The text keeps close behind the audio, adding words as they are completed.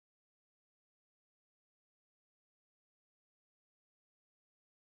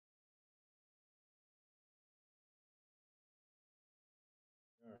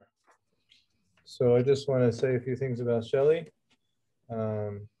So I just want to say a few things about Shelly.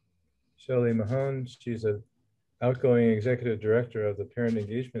 Shelly Mahon, she's an outgoing executive director of the Parent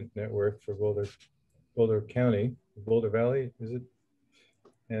Engagement Network for Boulder County, Boulder Valley, is it?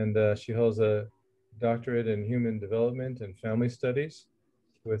 And she holds a doctorate in human development and family studies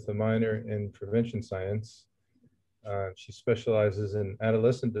with a minor in prevention science. She specializes in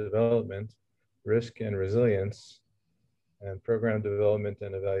adolescent development, risk and resilience, and program development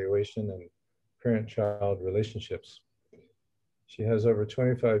and evaluation, and parent-child relationships. She has over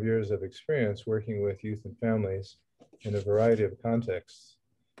 25 years of experience working with youth and families in a variety of contexts.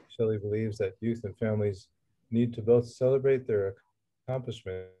 Shelly believes that youth and families need to both celebrate their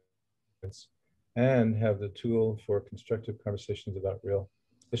accomplishments and have the tool for constructive conversations about real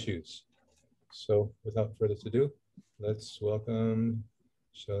issues. So without further ado, let's welcome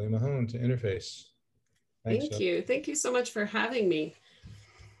Shelly Mahon to Interface. Thanks, Thank you. Thank you so much for having me.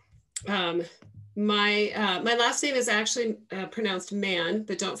 My last name is actually pronounced Man,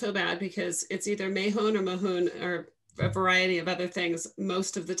 but don't feel bad because it's either Mahon or Mahon or a variety of other things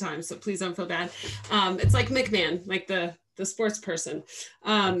most of the time. So please don't feel bad. It's like McMahon, like the sports person.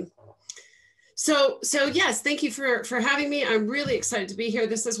 So yes, thank you for having me. I'm really excited to be here.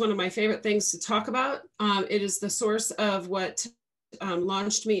 This is one of my favorite things to talk about. It is the source of what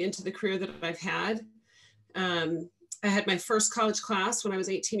launched me into the career that I've had. I had my first college class when I was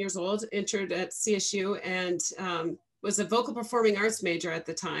 18 years old, entered at CSU, and was a vocal performing arts major at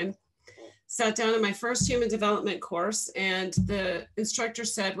the time. Sat down in my first human development course, and the instructor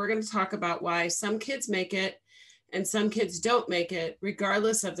said, we're going to talk about why some kids make it and some kids don't make it,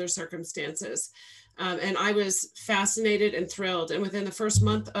 regardless of their circumstances. And I was fascinated and thrilled. And within the first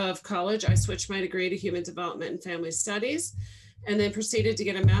month of college, I switched my degree to human development and family studies, and then proceeded to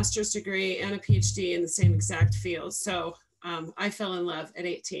get a master's degree and a PhD in the same exact field. So I fell in love at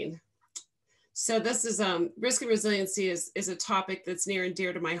 18. So this is risk and resiliency is a topic that's near and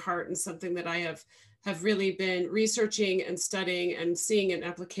dear to my heart, and something that I have really been researching and studying and seeing an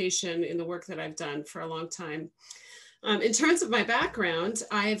application in the work that I've done for a long time. In terms of my background,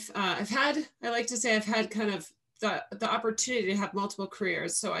 I've had kind of the opportunity to have multiple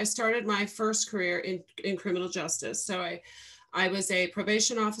careers. So I started my first career in criminal justice. So I was a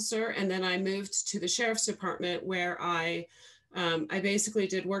probation officer, and then I moved to the sheriff's department, where I basically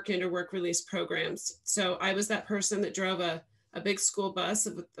did work in or work release programs. So I was that person that drove a big school bus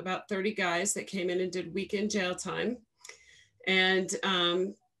of about 30 guys that came in and did weekend jail time. And,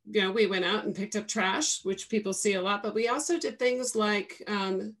 we went out and picked up trash, which people see a lot, but we also did things like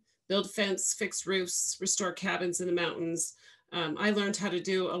build fence, fix roofs, restore cabins in the mountains. I learned how to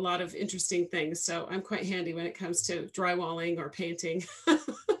do a lot of interesting things. So I'm quite handy when it comes to drywalling or painting.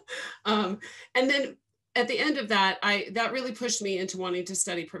 And then at the end of that, that really pushed me into wanting to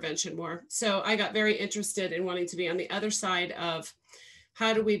study prevention more. So I got very interested in wanting to be on the other side of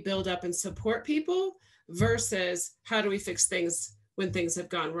how do we build up and support people versus how do we fix things when things have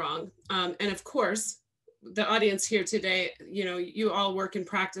gone wrong. And of course, the audience here today, you all work in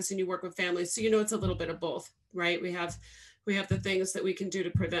practice and you work with families. So it's a little bit of both, right? We have the things that we can do to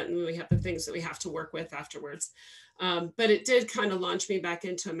prevent, and we have the things that we have to work with afterwards. But it did kind of launch me back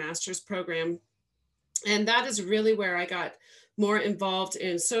into a master's program. And that is really where I got more involved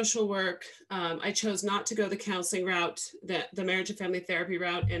in social work. I chose not to go the counseling route, the marriage and family therapy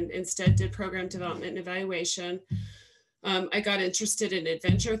route, and instead did program development and evaluation. I got interested in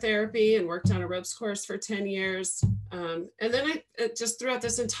adventure therapy and worked on a ropes course for 10 years. And then I just throughout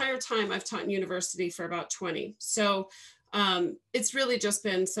this entire time, I've taught in university for about 20. So it's really just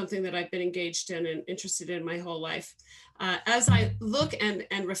been something that I've been engaged in and interested in my whole life. As I look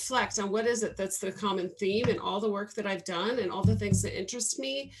and reflect on what is it that's the common theme in all the work that I've done and all the things that interest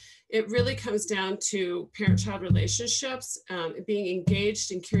me, it really comes down to parent-child relationships, being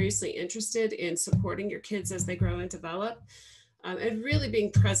engaged and curiously interested in supporting your kids as they grow and develop, and really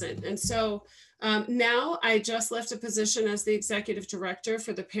being present. And so now I just left a position as the executive director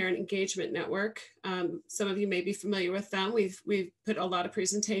for the Parent Engagement Network. Some of you may be familiar with them. We've put a lot of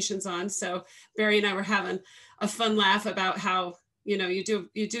presentations on. So Barry and I were having a fun laugh about how you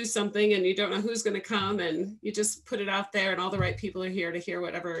do something and you don't know who's going to come, and you just put it out there, and all the right people are here to hear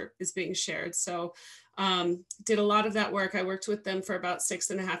whatever is being shared. So did a lot of that work. I worked with them for about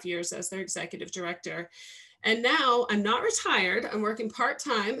 6.5 years as their executive director. And now I'm not retired. I'm working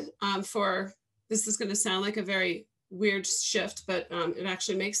part-time this is going to sound like a very weird shift, but it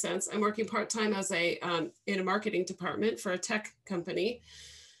actually makes sense. I'm working part-time as in a marketing department for a tech company,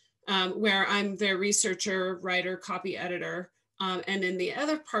 where I'm their researcher, writer, copy editor. And in the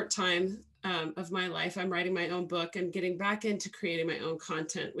other part-time, of my life. I'm writing my own book and getting back into creating my own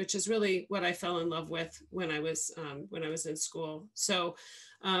content, which is really what I fell in love with when I was in school. So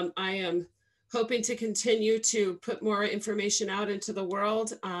I am hoping to continue to put more information out into the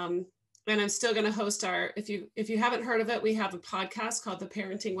world. And I'm still going to host if you haven't heard of it, we have a podcast called the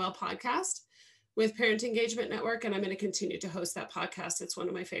Parenting Well Podcast with Parent Engagement Network, and I'm going to continue to host that podcast. It's one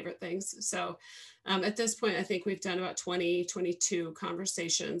of my favorite things. So at this point, I think we've done about 22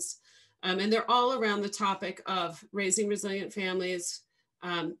 conversations, and they're all around the topic of raising resilient families,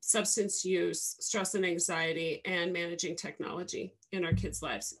 substance use, stress and anxiety, and managing technology in our kids'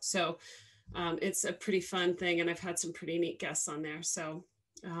 lives. So it's a pretty fun thing, and I've had some pretty neat guests on there. So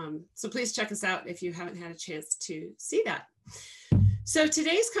please check us out if you haven't had a chance to see that. So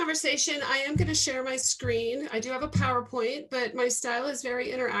today's conversation, I am going to share my screen. I do have a PowerPoint, but my style is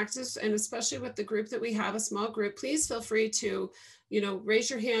very interactive, and especially with the group that we have, a small group, please feel free to, raise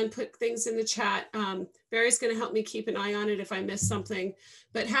your hand, put things in the chat. Barry's going to help me keep an eye on it if I miss something,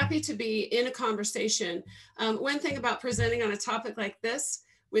 but happy to be in a conversation. One thing about presenting on a topic like this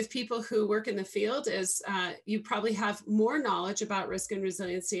with people who work in the field is you probably have more knowledge about risk and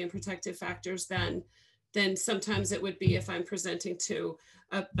resiliency and protective factors than sometimes it would be if I'm presenting to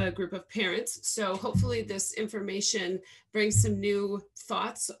a group of parents. So hopefully this information brings some new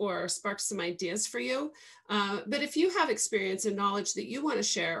thoughts or sparks some ideas for you. But if you have experience and knowledge that you want to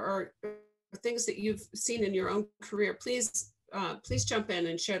share, or things that you've seen in your own career, please jump in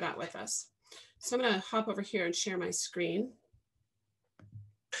and share that with us. So I'm going to hop over here and share my screen.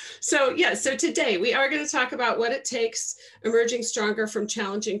 So today we are going to talk about what it takes emerging stronger from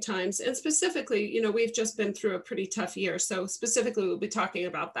challenging times. And specifically, we've just been through a pretty tough year. So specifically, we'll be talking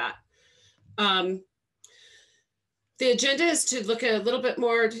about that. The agenda is to look at a little bit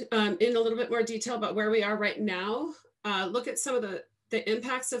more, in a little bit more detail about where we are right now, look at some of the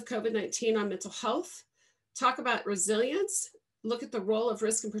impacts of COVID-19 on mental health, talk about resilience, look at the role of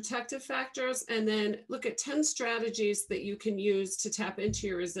risk and protective factors, and then look at 10 strategies that you can use to tap into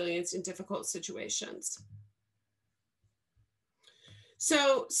your resilience in difficult situations.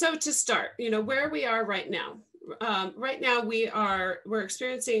 So to start, where we are right now. Right now we're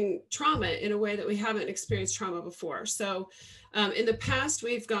experiencing trauma in a way that we haven't experienced trauma before. So in the past,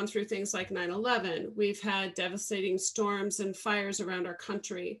 we've gone through things like 9/11. We've had devastating storms and fires around our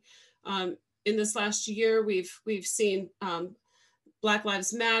country. In this last year, we've seen Black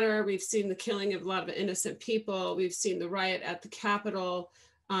Lives Matter. We've seen the killing of a lot of innocent people. We've seen the riot at the Capitol,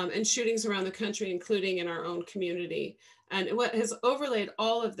 and shootings around the country, including in our own community. And what has overlaid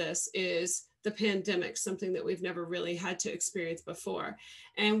all of this is the pandemic, something that we've never really had to experience before.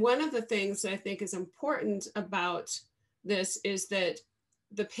 And one of the things that I think is important about this is that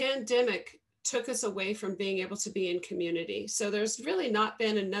the pandemic took us away from being able to be in community. So there's really not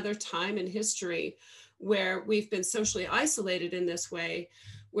been another time in history where we've been socially isolated in this way,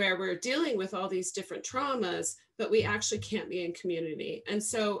 where we're dealing with all these different traumas, but we actually can't be in community. And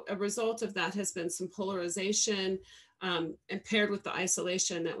so a result of that has been some polarization, and paired with the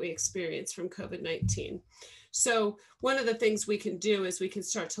isolation that we experience from COVID-19. So one of the things we can do is we can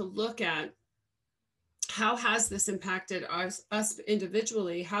start to look at how has this impacted us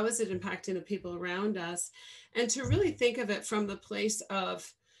individually? How is it impacting the people around us? And to really think of it from the place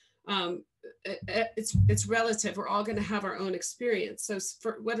of, it's relative. We're all going to have our own experience. So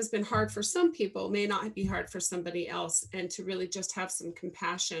for what has been hard for some people may not be hard for somebody else, and to really just have some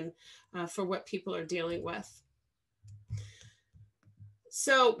compassion for what people are dealing with.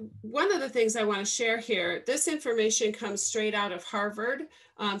 So one of the things I want to share here, this information comes straight out of Harvard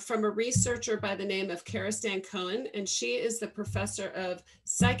from a researcher by the name of Karistan Cohen, and she is the professor of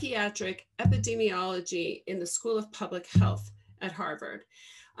psychiatric epidemiology in the School of Public Health at Harvard.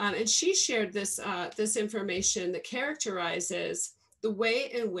 And she shared this information that characterizes the way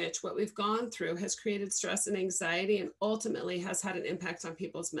in which what we've gone through has created stress and anxiety, and ultimately has had an impact on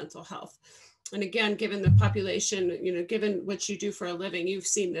people's mental health. And again, given the population, given what you do for a living, you've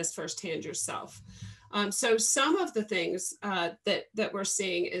seen this firsthand yourself. So some of the things that we're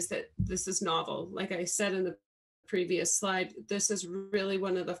seeing is that this is novel. Like I said in the previous slide, this is really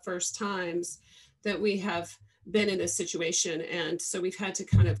one of the first times that we have been in this situation. And so we've had to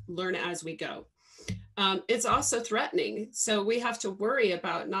kind of learn as we go. It's also threatening. So we have to worry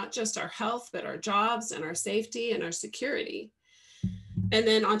about not just our health, but our jobs and our safety and our security. And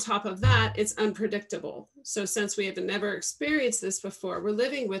then on top of that, it's unpredictable. So since we have never experienced this before, we're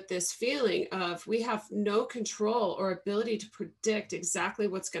living with this feeling of we have no control or ability to predict exactly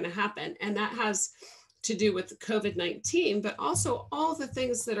what's going to happen. And that has to do with COVID-19, but also all the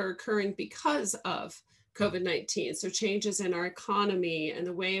things that are occurring because of COVID-19. So changes in our economy and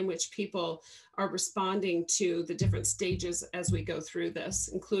the way in which people are responding to the different stages as we go through this,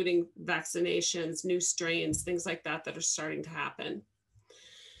 including vaccinations, new strains, things like that that are starting to happen.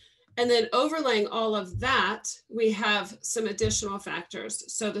 And then overlaying all of that, we have some additional factors.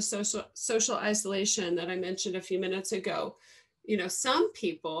 So the social isolation that I mentioned a few minutes ago. You know, some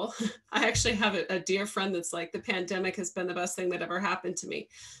people, I actually have a dear friend that's like, the pandemic has been the best thing that ever happened to me.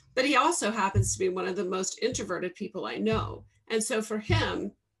 But he also happens to be one of the most introverted people I know. And so for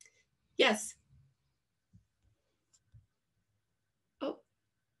him, yes. Oh.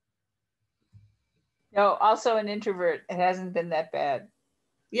 No, also an introvert. It hasn't been that bad.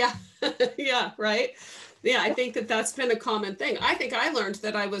 Yeah, yeah, right. Yeah, I think that that's been a common thing. I think I learned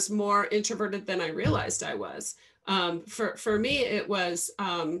that I was more introverted than I realized I was. For me, it was,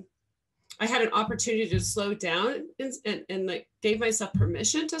 I had an opportunity to slow down and like gave myself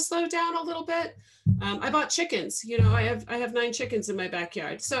permission to slow down a little bit. I bought chickens, you know, I have 9 chickens in my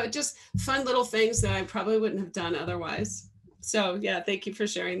backyard. So just fun little things that I probably wouldn't have done otherwise. So yeah, thank you for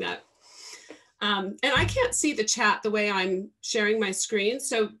sharing that. And I can't see the chat the way I'm sharing my screen.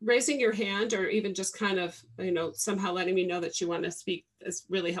 So raising your hand or even just kind of, you know, somehow letting me know that you want to speak is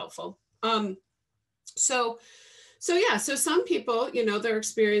really helpful. So yeah, so some people, you know, they're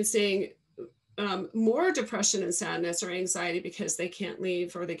experiencing more depression and sadness or anxiety because they can't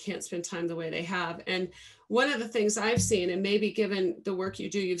leave or they can't spend time the way they have. And one of the things I've seen, and maybe given the work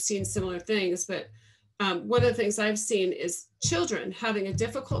you do, you've seen similar things, but one of the things I've seen is children having a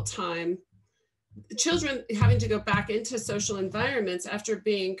difficult time, children having to go back into social environments after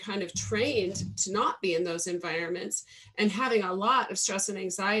being kind of trained to not be in those environments and having a lot of stress and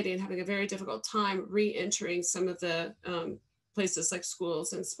anxiety and having a very difficult time re-entering some of the places like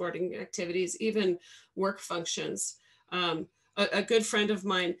schools and sporting activities, even work functions. A good friend of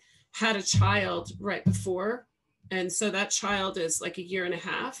mine had a child right before. And so that child is like 1.5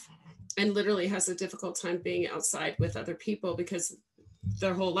 years and literally has a difficult time being outside with other people because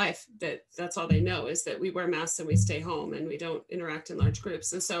their whole life that's all they know is that we wear masks and we stay home and we don't interact in large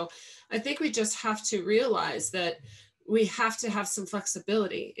groups. And so I think we just have to realize that we have to have some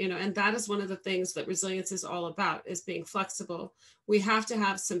flexibility, you know, and that is one of the things that resilience is all about, is being flexible. We have to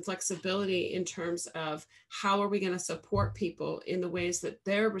have some flexibility in terms of how are we going to support people in the ways that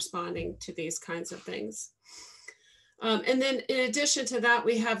they're responding to these kinds of things. And then in addition to that,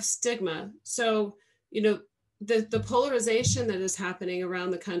 we have stigma. So, you know, the polarization that is happening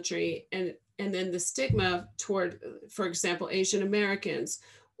around the country and then the stigma toward, for example, Asian Americans,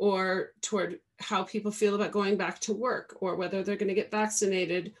 or toward how people feel about going back to work, or whether they're going to get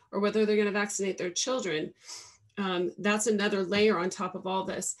vaccinated, or whether they're going to vaccinate their children. That's another layer on top of all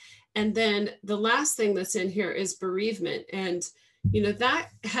this. And then the last thing that's in here is bereavement. And, you know, that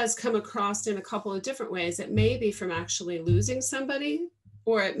has come across in a couple of different ways. It may be from actually losing somebody,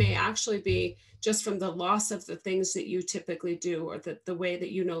 or it may actually be just from the loss of the things that you typically do, or the way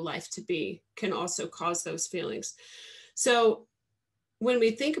that you know life to be can also cause those feelings. So when we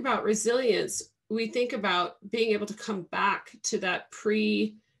think about resilience, we think about being able to come back to that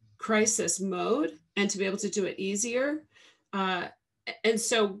pre-crisis mode and to be able to do it easier. And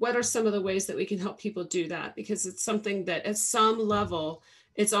so what are some of the ways that we can help people do that? Because it's something that at some level,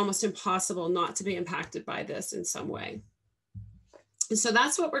 it's almost impossible not to be impacted by this in some way. And so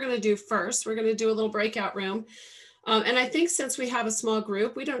that's what we're going to do first. We're going to do a little breakout room. And I think since we have a small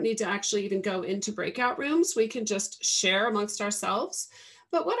group, we don't need to actually even go into breakout rooms. We can just share amongst ourselves.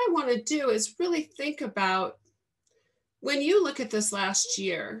 But what I want to do is really think about, when you look at this last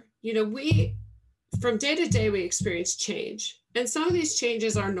year, you know, from day to day, we experience change. And some of these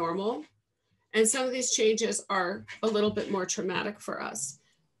changes are normal. And some of these changes are a little bit more traumatic for us.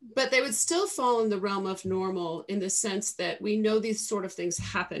 But they would still fall in the realm of normal, in the sense that we know these sort of things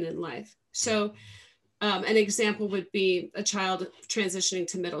happen in life. So an example would be a child transitioning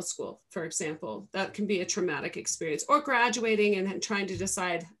to middle school, for example. That can be a traumatic experience, or graduating and trying to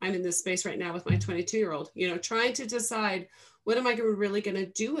decide, I'm in this space right now with my 22-year-old, you know, trying to decide, what am I really going to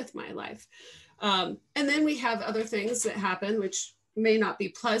do with my life? And then we have other things that happen, which may not be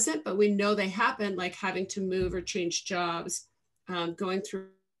pleasant, but we know they happen, like having to move or change jobs, going through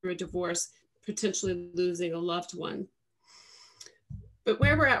a divorce, potentially losing a loved one. But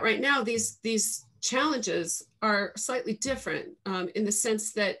where we're at right now, these challenges are slightly different in the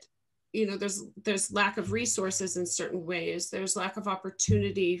sense that, you know, there's lack of resources in certain ways. There's lack of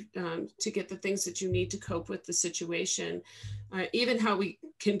opportunity to get the things that you need to cope with the situation. Even how we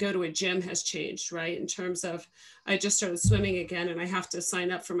can go to a gym has changed, right? In terms of, I just started swimming again, and I have to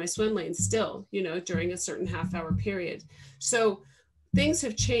sign up for my swim lane still, you know, during a certain half-hour period. So things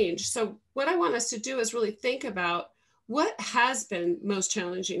have changed. So what I want us to do is really think about what has been most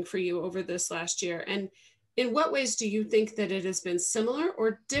challenging for you over this last year, and in what ways do you think that it has been similar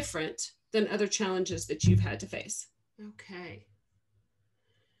or different than other challenges that you've had to face? Okay.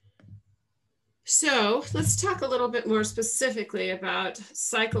 So let's talk a little bit more specifically about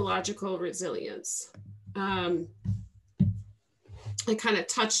psychological resilience. I kind of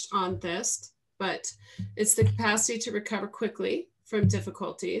touched on this, but it's the capacity to recover quickly from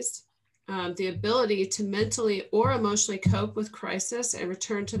difficulties, the ability to mentally or emotionally cope with crisis and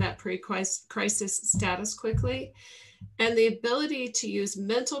return to that pre-crisis status quickly, and the ability to use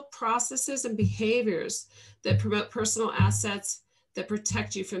mental processes and behaviors that promote personal assets that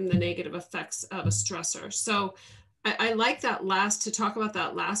protect you from the negative effects of a stressor. So I like that to talk about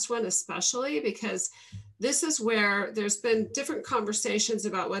that last one, especially because this is where there's been different conversations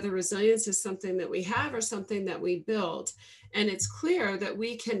about whether resilience is something that we have or something that we build. And it's clear that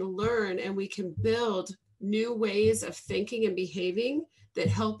we can learn and we can build new ways of thinking and behaving that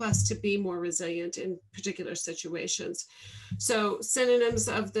help us to be more resilient in particular situations. So synonyms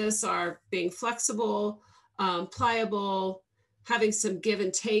of this are being flexible, pliable, having some give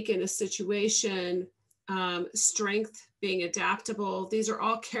and take in a situation, strength, being adaptable. These are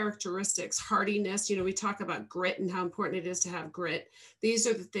all characteristics. Hardiness, we talk about grit and how important it is to have grit. These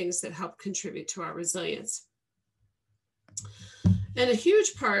are the things that help contribute to our resilience. And a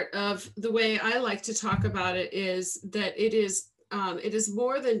huge part of the way I like to talk about it is that it is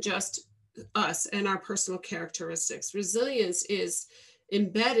more than just us and our personal characteristics. Resilience is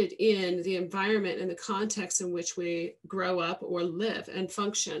embedded in the environment and the context in which we grow up or live and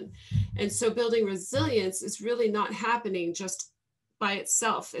function. And so building resilience is really not happening just by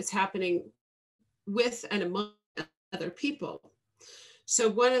itself. It's happening with and among other people. So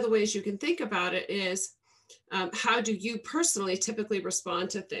one of the ways you can think about it is, how do you personally typically respond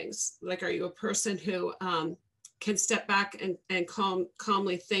to things? Like, are you a person who can step back and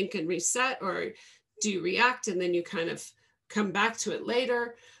calmly think and reset, or do you react and then you kind of come back to it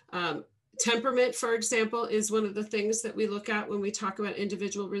later? Temperament, for example, is one of the things that we look at when we talk about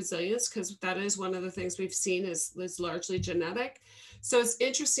individual resilience, because that is one of the things we've seen is largely genetic. So it's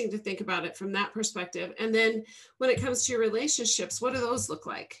interesting to think about it from that perspective. And then when it comes to your relationships, what do those look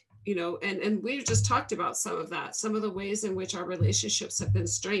like? And we've just talked about some of that, some of the ways in which our relationships have been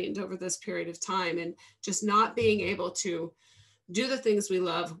strained over this period of time, and just not being able to do the things we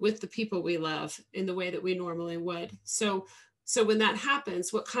love with the people we love in the way that we normally would. So when that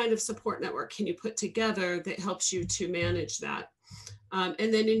happens, what kind of support network can you put together that helps you to manage that?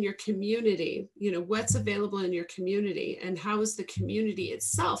 And then in your community, what's available in your community, and how is the community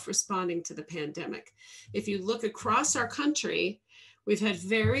itself responding to the pandemic? If you look across our country, we've had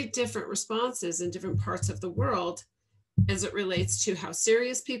very different responses in different parts of the world as it relates to how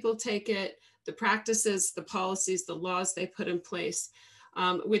serious people take it, the practices, the policies, the laws they put in place,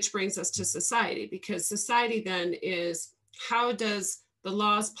 which brings us to society, because society then is, how does the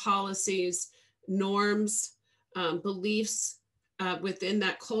laws, policies, norms, beliefs within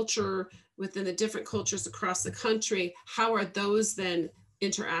that culture, within the different cultures across the country, how are those then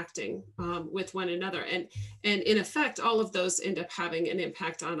interacting with one another? And in effect, all of those end up having an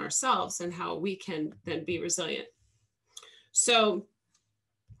impact on ourselves and how we can then be resilient. So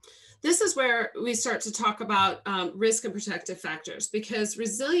this is where we start to talk about risk and protective factors, because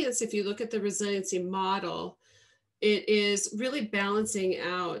resilience, if you look at the resiliency model, it is really balancing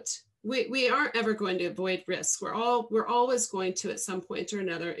out. We aren't ever going to avoid risks. We're always going to, at some point or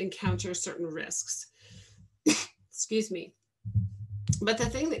another, encounter certain risks. Excuse me. But the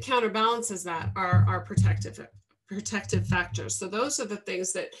thing that counterbalances that are our protective factors. So those are the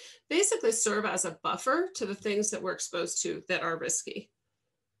things that basically serve as a buffer to the things that we're exposed to that are risky.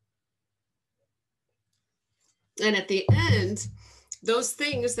 And at the end, those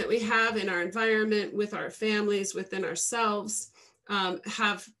things that we have in our environment, with our families, within ourselves,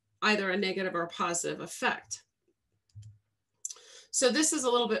 have either a negative or a positive effect. So this is a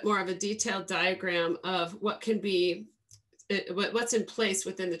little bit more of a detailed diagram of what can be, what's in place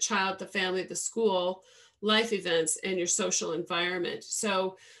within the child, the family, the school, life events, and your social environment.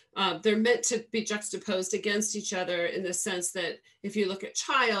 So they're meant to be juxtaposed against each other in the sense that if you look at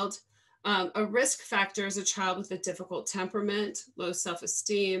child, a risk factor is a child with a difficult temperament, low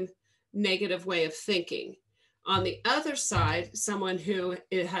self-esteem, negative way of thinking. On the other side, someone who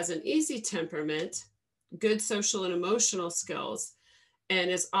has an easy temperament, good social and emotional skills, and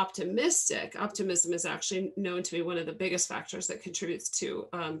is optimistic. Optimism is actually known to be one of the biggest factors that contributes to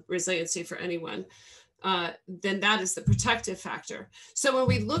resiliency for anyone. then that is the protective factor. So when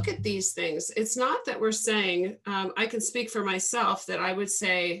we look at these things, it's not that we're saying, I can speak for myself that I would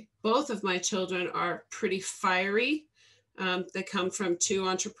say both of my children are pretty fiery. They come from two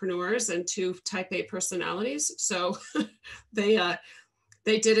entrepreneurs and two type A personalities. So they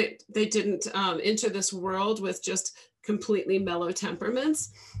didn't enter this world with just completely mellow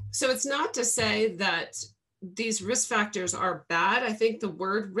temperaments. So it's not to say that these risk factors are bad. I think the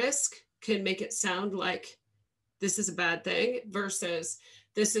word risk can make it sound like this is a bad thing versus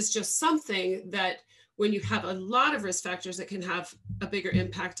this is just something that when you have a lot of risk factors, it can have a bigger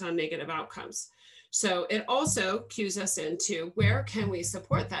impact on negative outcomes. So it also cues us into where can we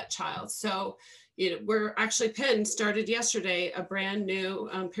support that child? So, you know, we're actually Penn started yesterday, a brand new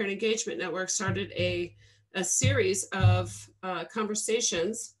parent engagement network started a series of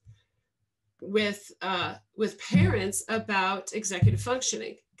conversations with parents about executive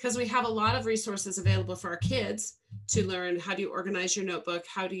functioning, because we have a lot of resources available for our kids to learn how do you organize your notebook,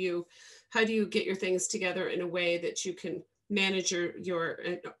 how do you get your things together in a way that you can manage your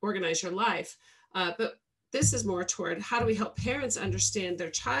organize your life. But this is more toward how do we help parents understand their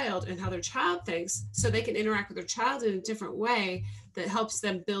child and how their child thinks so they can interact with their child in a different way that helps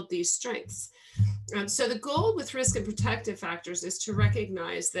them build these strengths. So the goal with risk and protective factors is to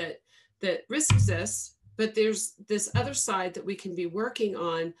recognize that risk exists, but there's this other side that we can be working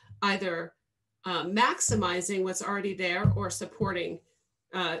on, either maximizing what's already there or supporting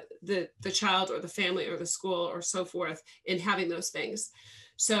the child or the family or the school or so forth in having those things.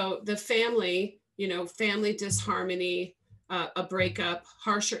 So the family, you know, family disharmony, a breakup,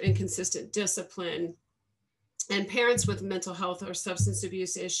 harsh or inconsistent discipline, and parents with mental health or substance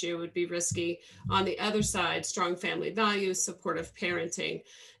abuse issue would be risky. On the other side, strong family values, supportive parenting,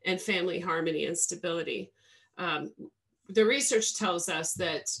 and family harmony and stability. The research tells us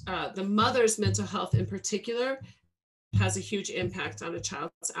that the mother's mental health in particular has a huge impact on a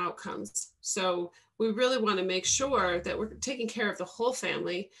child's outcomes. So we really want to make sure that we're taking care of the whole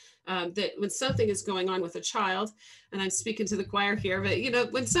family, that when something is going on with a child, and I'm speaking to the choir here, but you know,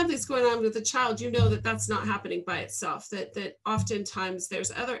 when something's going on with a child, you know that that's not happening by itself, that oftentimes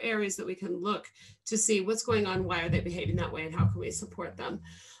there's other areas that we can look to see what's going on, why are they behaving that way, and how can we support them.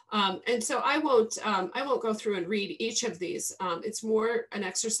 And so I won't go through and read each of these. It's more an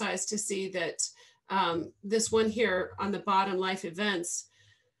exercise to see that this one here on the bottom, life events,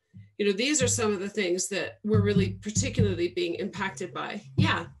 you know, these are some of the things that we're really particularly being impacted by.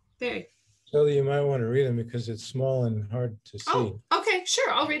 Yeah, Barry. Shelly, you might want to read them because it's small and hard to see. Oh, okay,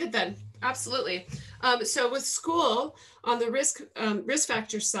 sure. I'll read it then. Absolutely. So with school, on the risk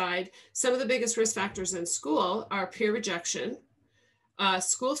factor side, some of the biggest risk factors in school are peer rejection,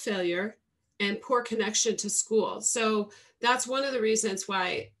 school failure, and poor connection to school. So that's one of the reasons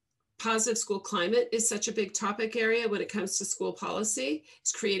why positive school climate is such a big topic area when it comes to school policy.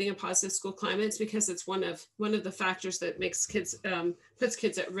 It's creating a positive school climate. It's because it's one of the factors that makes kids, puts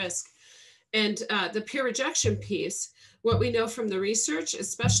kids at risk. And the peer rejection piece, what we know from the research,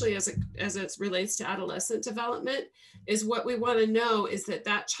 especially as it relates to adolescent development, is what we want to know is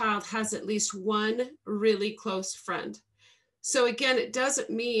that child has at least one really close friend. So again, it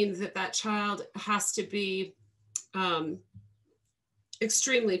doesn't mean that child has to be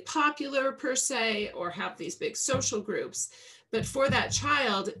extremely popular per se, or have these big social groups. But for that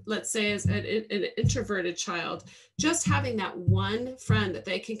child, let's say as an introverted child, just having that one friend that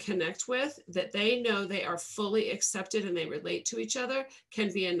they can connect with, that they know they are fully accepted and they relate to each other,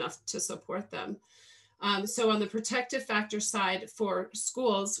 can be enough to support them. So on the protective factor side for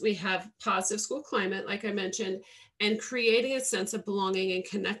schools, we have positive school climate, like I mentioned, and creating a sense of belonging and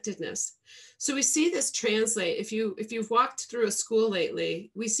connectedness. So we see this translate, if you've walked through a school lately,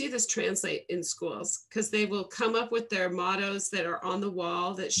 we see this translate in schools, because they will come up with their mottos that are on the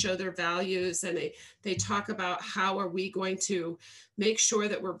wall that show their values, and they talk about how are we going to make sure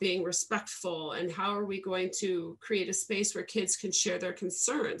that we're being respectful, and how are we going to create a space where kids can share their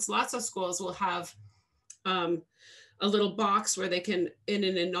concerns. Lots of schools will have a little box where they can, in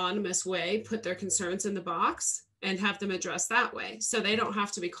an anonymous way, put their concerns in the box and have them addressed that way. So they don't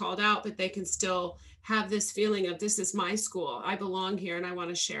have to be called out, but they can still have this feeling of, this is my school, I belong here, and I want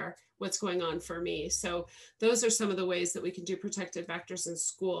to share what's going on for me. So those are some of the ways that we can do protective factors in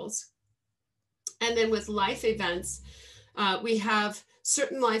schools. And then with life events, we have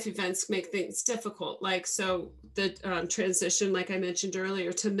certain life events make things difficult. Like, so the transition, like I mentioned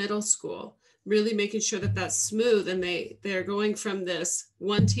earlier, to middle school, really making sure that that's smooth, and they're going from this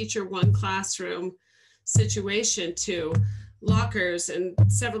one teacher, one classroom situation to lockers and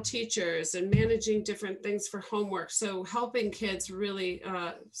several teachers and managing different things for homework. So helping kids, really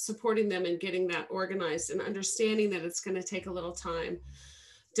supporting them and getting that organized and understanding that it's going to take a little time.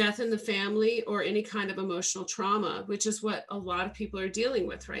 Death in the family or any kind of emotional trauma, which is what a lot of people are dealing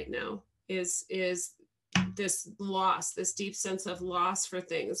with right now, is this loss, this deep sense of loss for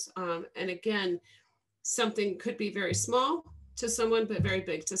things. And again, something could be very small to someone, but very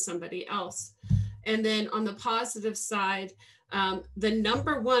big to somebody else. And then on the positive side, the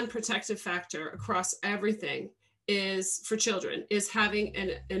number one protective factor across everything is for children is having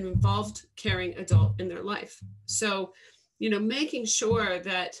an involved, caring adult in their life. So, making sure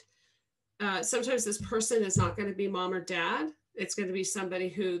that sometimes this person is not going to be mom or dad. It's going to be somebody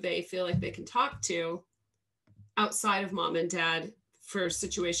who they feel like they can talk to outside of mom and dad for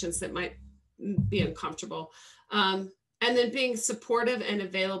situations that might be uncomfortable. And then being supportive and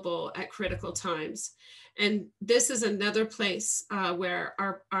available at critical times. And this is another place where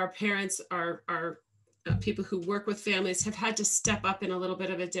our parents, our people who work with families have had to step up in a little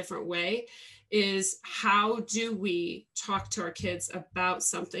bit of a different way, is how do we talk to our kids about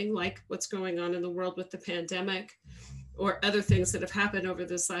something like what's going on in the world with the pandemic or other things that have happened over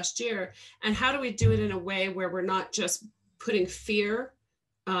this last year? And how do we do it in a way where we're not just putting fear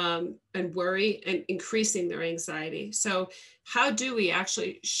and worry and increasing their anxiety? So how do we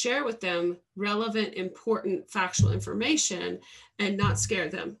actually share with them relevant, important, factual information and not scare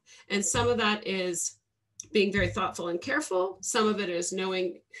them? And some of that is being very thoughtful and careful. Some of it is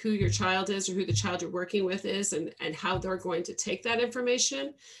knowing who your child is or who the child you're working with is and how they're going to take that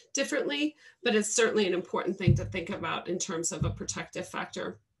information differently. But it's certainly an important thing to think about in terms of a protective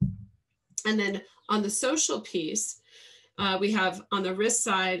factor. And then on the social piece, we have on the risk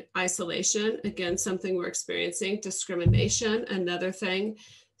side, isolation, again, something we're experiencing, discrimination, another thing,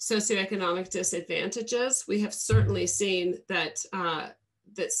 socioeconomic disadvantages. We have certainly seen that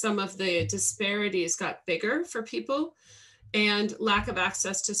that some of the disparities got bigger for people, and lack of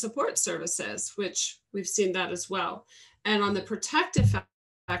access to support services, which we've seen that as well. And on the protective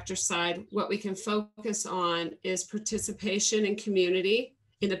factor side, what we can focus on is participation in community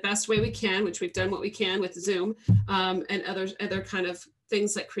in the best way we can, which we've done what we can with Zoom and other kind of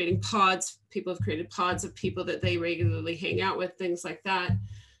things like creating pods. People have created pods of people that they regularly hang out with, things like that.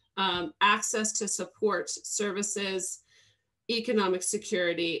 Access to support services, economic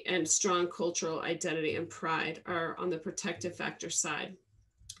security, and strong cultural identity and pride are on the protective factor side.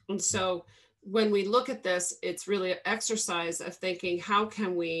 And so when we look at this, it's really an exercise of thinking, how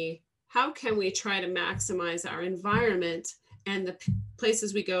can we try to maximize our environment and the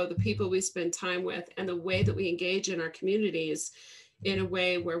places we go, the people we spend time with, and the way that we engage in our communities in a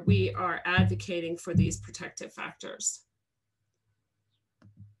way where we are advocating for these protective factors.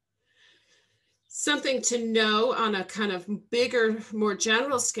 Something to know on a kind of bigger, more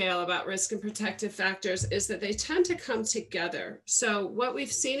general scale about risk and protective factors is that they tend to come together. So what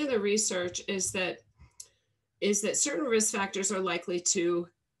we've seen in the research is that certain risk factors are likely to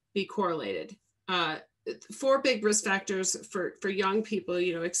be correlated. 4 big risk factors for young people,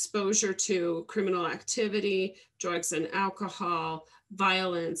 exposure to criminal activity, drugs and alcohol,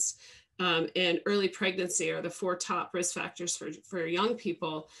 violence, and early pregnancy are the 4 top risk factors for young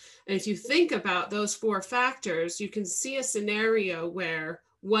people. And if you think about those 4 factors, you can see a scenario where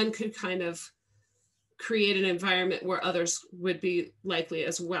one could kind of create an environment where others would be likely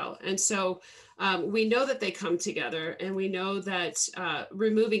as well. And so we know that they come together, and we know that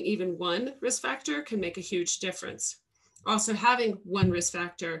removing even one risk factor can make a huge difference. Also, having one risk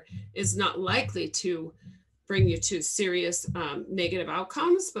factor is not likely to bring you to serious negative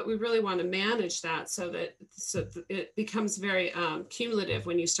outcomes, but we really want to manage that so that it becomes very cumulative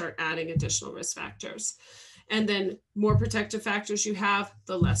when you start adding additional risk factors. And then more protective factors you have,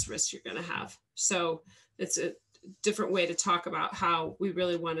 the less risk you're going to have. So it's a different way to talk about how we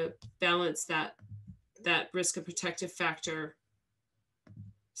really want to balance that risk and protective factor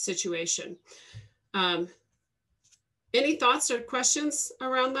situation. Any thoughts or questions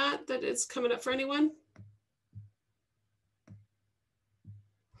around that is coming up for anyone?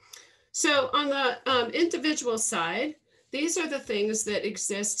 So on the individual side, these are the things that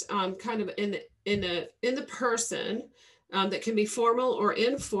exist kind of in the person that can be formal or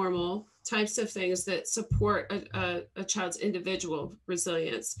informal types of things that support a child's individual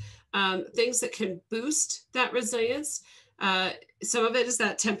resilience. Things that can boost that resilience. Some of it is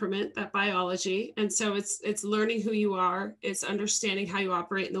that temperament, that biology. And so it's learning who you are, it's understanding how you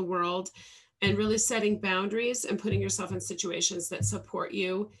operate in the world, and really setting boundaries and putting yourself in situations that support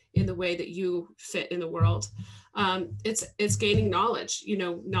you in the way that you fit in the world. It's gaining knowledge.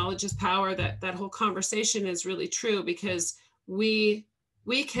 Knowledge is power. That whole conversation is really true, because we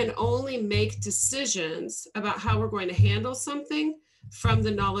can only make decisions about how we're going to handle something from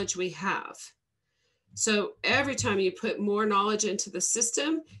the knowledge we have. So every time you put more knowledge into the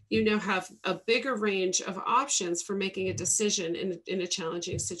system, you now have a bigger range of options for making a decision in a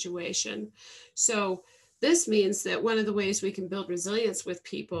challenging situation. So this means that one of the ways we can build resilience with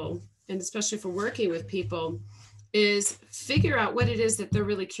people, and especially for working with people, is figure out what it is that they're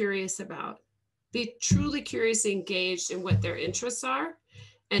really curious about. Be truly curious, engaged in what their interests are,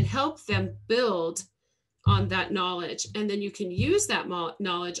 and help them build on that knowledge. And then you can use that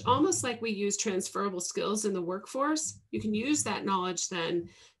knowledge almost like we use transferable skills in the workforce. You can use that knowledge then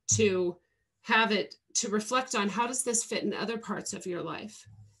to have it to reflect on how does this fit in other parts of your life,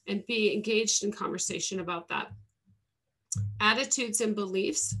 and be engaged in conversation about that. Attitudes and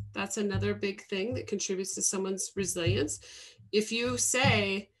beliefs, that's another big thing that contributes to someone's resilience. If you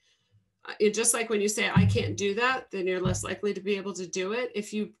say, just like when you say, I can't do that, then you're less likely to be able to do it.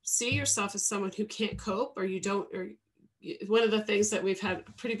 If you see yourself as someone who can't cope, or you don't, or one of the things that we've had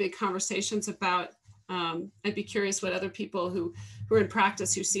pretty big conversations about, I'd be curious what other people who are in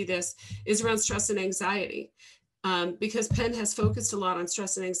practice who see this, is around stress and anxiety. Because Penn has focused a lot on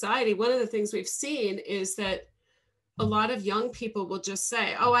stress and anxiety. One of the things we've seen is that a lot of young people will just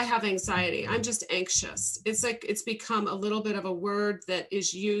say, oh, I have anxiety, I'm just anxious. It's like it's become a little bit of a word that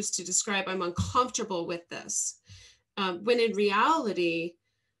is used to describe I'm uncomfortable with this. When in reality,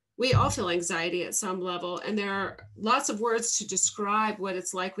 we all feel anxiety at some level, and there are lots of words to describe what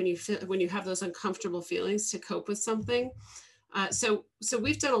it's like when you have those uncomfortable feelings to cope with something. So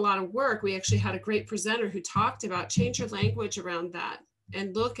we've done a lot of work. We actually had a great presenter who talked about change your language around that,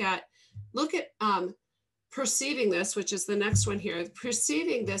 and look at perceiving this, which is the next one here,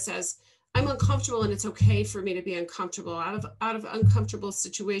 perceiving this as I'm uncomfortable and it's okay for me to be uncomfortable. Out of uncomfortable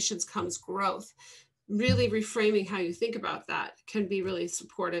situations comes growth. Really reframing how you think about that can be really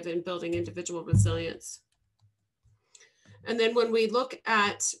supportive in building individual resilience. And then when we look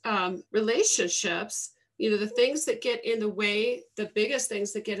at relationships, the things that get in the way, the biggest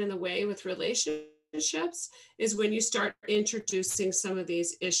things that get in the way with relationships is when you start introducing some of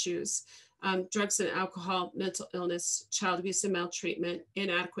these issues. Drugs and alcohol, mental illness, child abuse and maltreatment,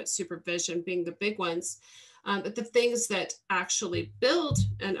 inadequate supervision being the big ones. But the things that actually build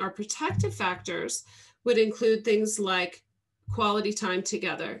and are protective factors would include things like quality time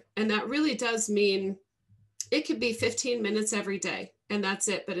together. And that really does mean it could be 15 minutes every day, and that's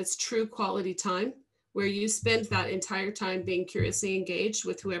it. But it's true quality time where you spend that entire time being curiously engaged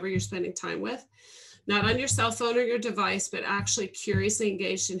with whoever you're spending time with. Not on your cell phone or your device, but actually curiously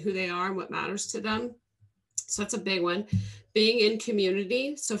engaged in who they are and what matters to them. So that's a big one. Being in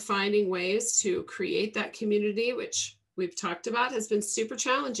community, so finding ways to create that community, which we've talked about, has been super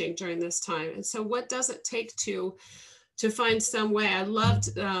challenging during this time. And so what does it take to find some way? I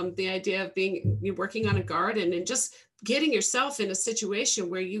loved the idea of you're working on a garden and just getting yourself in a situation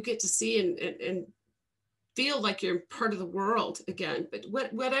where you get to see and feel like you're part of the world again. But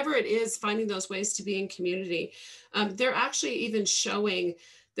whatever it is, finding those ways to be in community. They're actually even showing,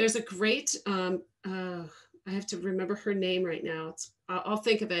 there's a great, I have to remember her name right now. I'll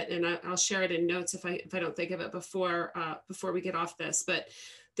think of it and I'll share it in notes if I don't think of it before we get off this. But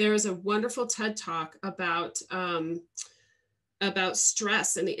there is a wonderful TED Talk about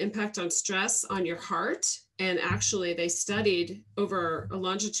stress and the impact on stress on your heart. And actually they studied over a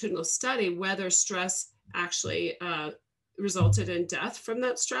longitudinal study whether stress actually resulted in death from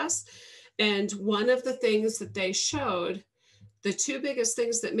that stress. And one of the things that they showed, the two biggest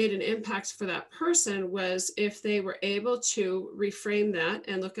things that made an impact for that person was if they were able to reframe that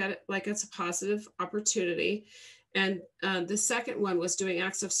and look at it like it's a positive opportunity. And the second one was doing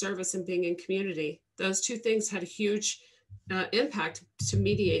acts of service and being in community. Those two things had a huge impact to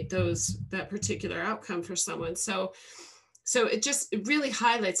mediate that particular outcome for someone. So it really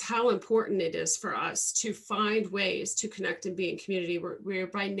highlights how important it is for us to find ways to connect and be in community. We're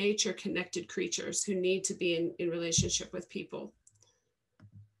by nature connected creatures who need to be in relationship with people.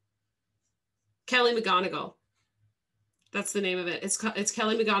 Kelly McGonigal, that's the name of it. It's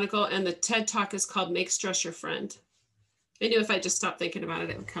Kelly McGonigal, and the TED Talk is called Make Stress Your Friend. I knew if I just stopped thinking about it,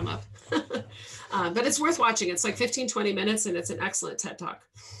 it would come up. But it's worth watching. It's like 15, 20 minutes, and it's an excellent TED Talk.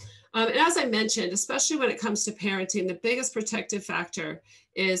 And as I mentioned, especially when it comes to parenting, the biggest protective factor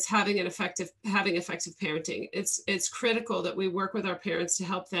is having effective parenting. It's critical that we work with our parents to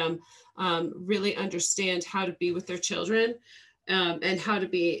help them really understand how to be with their children and how to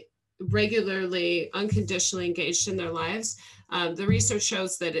be regularly, unconditionally engaged in their lives. The research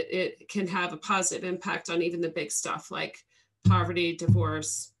shows that it can have a positive impact on even the big stuff like poverty,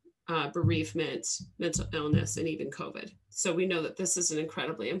 divorce, bereavement, mental illness, and even COVID. So we know that this is an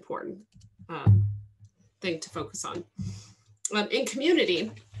incredibly important thing to focus on. In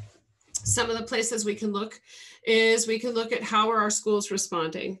community, some of the places we can look is we can look at how are our schools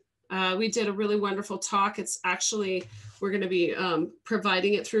responding. We did a really wonderful talk. It's actually, we're going to be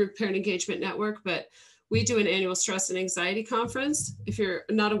providing it through Parent Engagement Network, but we do an annual stress and anxiety conference. If you're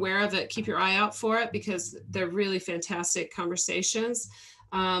not aware of it, keep your eye out for it because they're really fantastic conversations.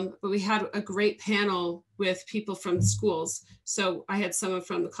 But we had a great panel with people from the schools. So I had someone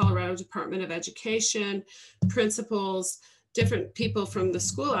from the Colorado Department of Education, principals, different people from the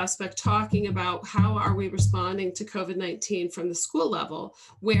school aspect talking about how are we responding to COVID-19 from the school level?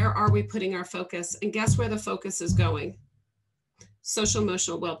 Where are we putting our focus? And guess where the focus is going? Social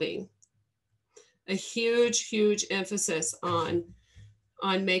emotional well-being. A huge, huge emphasis on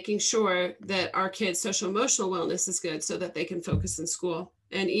making sure that our kids' social emotional wellness is good so that they can focus in school.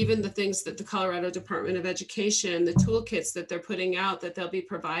 And even the things that the Colorado Department of Education, the toolkits that they're putting out that they'll be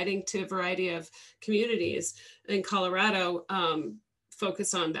providing to a variety of communities in Colorado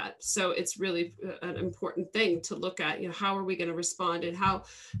focus on that. So it's really an important thing to look at, how are we going to respond and how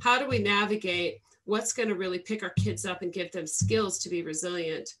do we navigate what's going to really pick our kids up and give them skills to be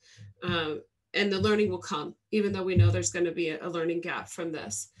resilient. And the learning will come, even though we know there's going to be a learning gap from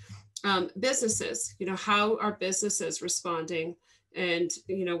this. Businesses, how are businesses responding? And,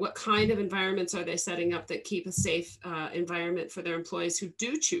 what kind of environments are they setting up that keep a safe environment for their employees who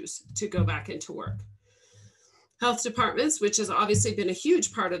do choose to go back into work? Health departments, which has obviously been a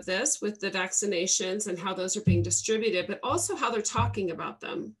huge part of this with the vaccinations and how those are being distributed, but also how they're talking about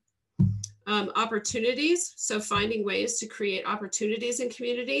them. Opportunities, so finding ways to create opportunities in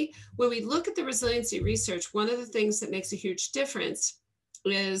community. When we look at the resiliency research, one of the things that makes a huge difference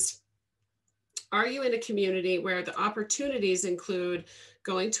is, are you in a community where the opportunities include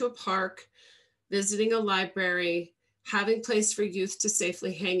going to a park, visiting a library, having a place for youth to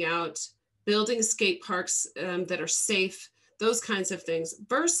safely hang out, building skate parks that are safe, those kinds of things,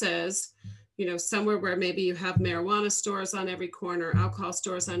 versus somewhere where maybe you have marijuana stores on every corner, alcohol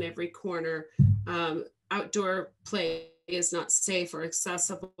stores on every corner, outdoor play is not safe or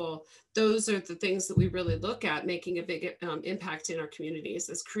accessible. Those are the things that we really look at making a big impact in our communities,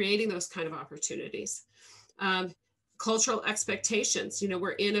 is creating those kind of opportunities. Cultural expectations,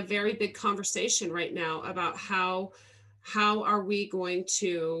 we're in a very big conversation right now about how are we going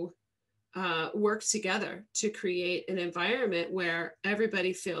to work together to create an environment where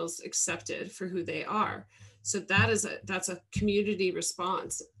everybody feels accepted for who they are. So that's a community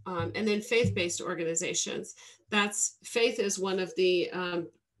response. And then faith-based organizations. Faith is one of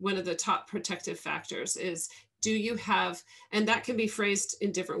the top protective factors. Is, do you have, and that can be phrased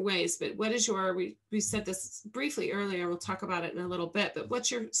in different ways, but what is we said this briefly earlier, we'll talk about it in a little bit, but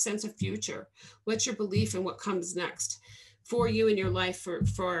what's your sense of future? What's your belief in what comes next for you in your life,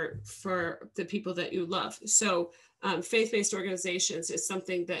 for the people that you love? So faith-based organizations is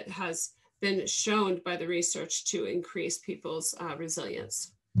something that has been shown by the research to increase people's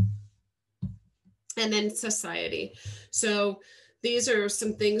resilience. And then society. So these are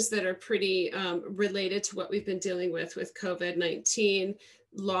some things that are pretty related to what we've been dealing with COVID-19.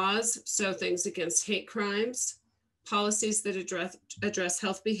 Laws, so things against hate crimes, policies that address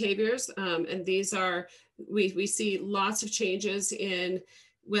health behaviors. And these are, we see lots of changes in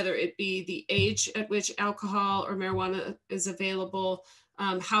whether it be the age at which alcohol or marijuana is available,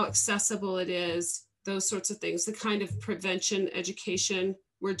 how accessible it is, those sorts of things, the kind of prevention education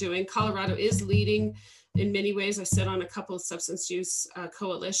we're doing. Colorado is leading in many ways. I sit on a couple of substance use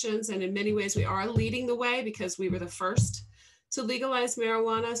coalitions, and in many ways we are leading the way because we were the first to legalize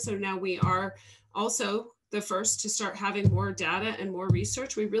marijuana. So now we are also the first to start having more data and more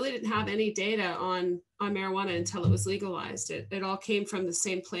research. We really didn't have any data on marijuana until it was legalized. It all came from the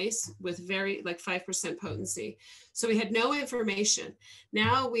same place with very 5% potency. So we had no information.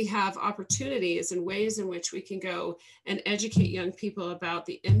 Now we have opportunities and ways in which we can go and educate young people about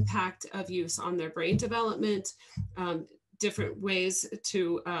the impact of use on their brain development, different ways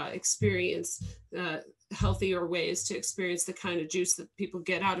to experience healthier ways to experience the kind of juice that people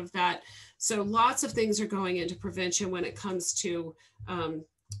get out of that. So lots of things are going into prevention when it comes to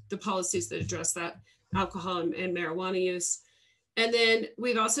the policies that address that, alcohol and marijuana use. And then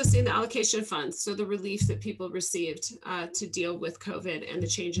we've also seen the allocation of funds, so the relief that people received to deal with COVID and the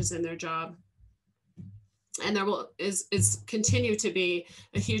changes in their job. And there is continue to be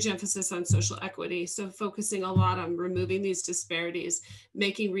a huge emphasis on social equity. So focusing a lot on removing these disparities,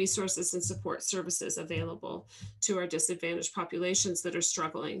 making resources and support services available to our disadvantaged populations that are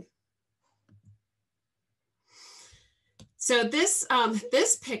struggling. So this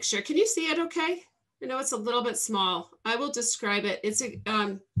picture, can you see it okay? I know it's a little bit small. I will describe it. It's a,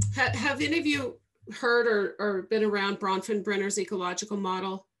 have any of you heard or been around Bronfenbrenner's ecological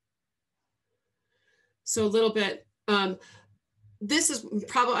model? So a little bit, this is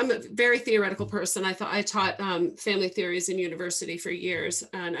probably, I'm a very theoretical person. I taught family theories in university for years,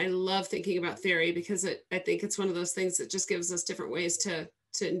 and I love thinking about theory because I think it's one of those things that just gives us different ways to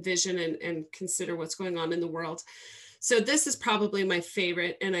envision and consider what's going on in the world. So this is probably my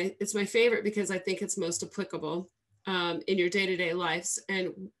favorite, and it's my favorite because I think it's most applicable in your day-to-day lives.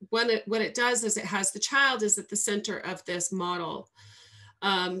 And what it does is it has the child is at the center of this model.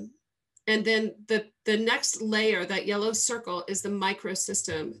 And then the next layer, that yellow circle, is the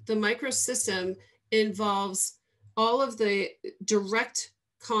microsystem. The microsystem involves all of the direct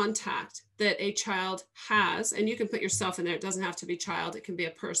contact that a child has, and you can put yourself in there. It doesn't have to be child, it can be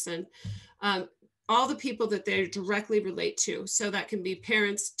a person. All the people that they directly relate to. So that can be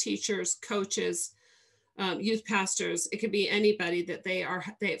parents, teachers, coaches, youth pastors. It could be anybody that they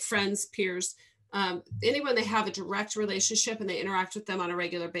have friends, peers, anyone they have a direct relationship and they interact with them on a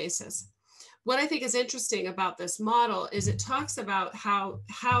regular basis. What I think is interesting about this model is it talks about how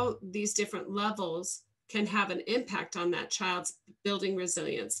these different levels can have an impact on that child's building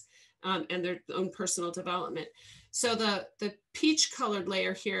resilience and their own personal development. So the peach colored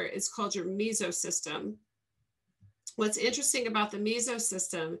layer here is called your mesosystem. What's interesting about the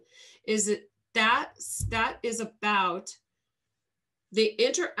mesosystem is that is about the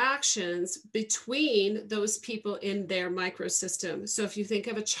interactions between those people in their microsystem. So if you think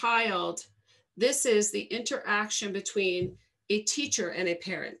of a child, this is the interaction between a teacher and a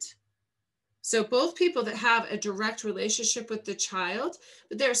parent. So both people that have a direct relationship with the child,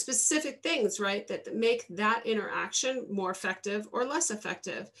 but there are specific things, right, that make that interaction more effective or less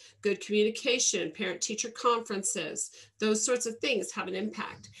effective. Good communication, parent-teacher conferences, those sorts of things have an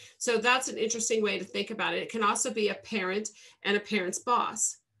impact. So that's an interesting way to think about it. It can also be a parent and a parent's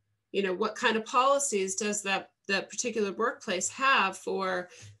boss. You know, what kind of policies does that particular workplace have for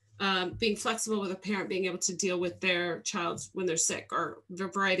being flexible with a parent being able to deal with their child when they're sick, or a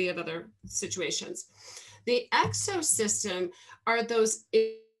variety of other situations. The exosystem are those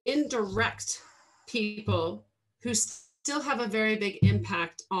indirect people who still have a very big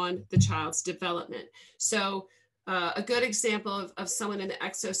impact on the child's development. So a good example of someone in the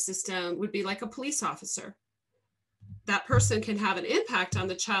exosystem would be like a police officer. That person can have an impact on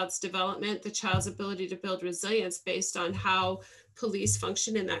the child's development, the child's ability to build resilience based on how police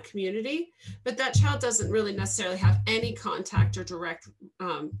function in that community, but that child doesn't really necessarily have any contact or direct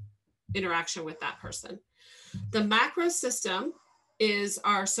interaction with that person. The macro system is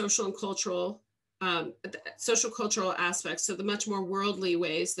our social and cultural aspects. So the much more worldly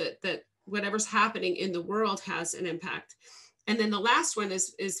ways that whatever's happening in the world has an impact. And then the last one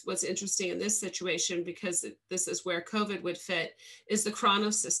is what's interesting in this situation, because this is where COVID would fit, is the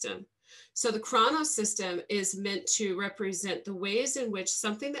chronosystem. So the chronosystem is meant to represent the ways in which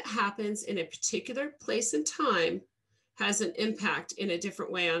something that happens in a particular place and time has an impact in a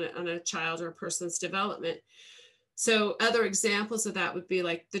different way on a child or a person's development. So other examples of that would be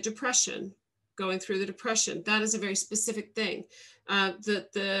like the depression, going through the depression. That is a very specific thing.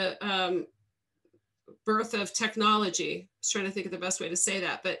 The birth of technology. I was trying to think of the best way to say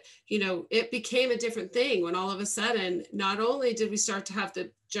that, but you know, it became a different thing when all of a sudden, not only did we start to have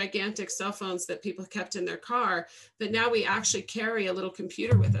the gigantic cell phones that people kept in their car, but now we actually carry a little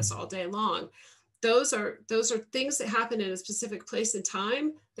computer with us all day long. Those are things that happen in a specific place and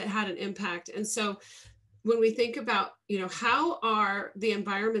time that had an impact. And so when we think about, you know, how are the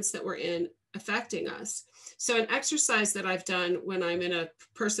environments that we're in affecting us? So an exercise that I've done when I'm in a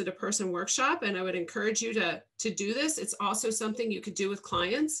person-to-person workshop, and I would encourage you to do this, it's also something you could do with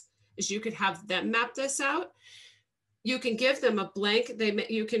clients, is you could have them map this out. You can give them a blank,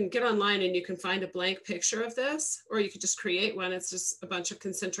 you can get online and you can find a blank picture of this, or you could just create one. It's just a bunch of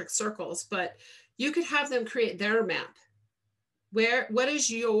concentric circles, but you could have them create their map. What does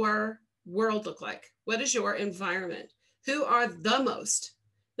your world look like? What is your environment? Who are the most,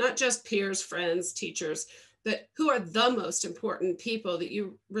 not just peers, friends, teachers, but who are the most important people that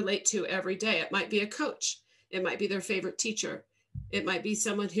you relate to every day? It might be a coach. It might be their favorite teacher. It might be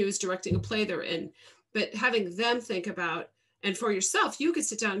someone who's directing a play they're in. But having them think about, and for yourself, you could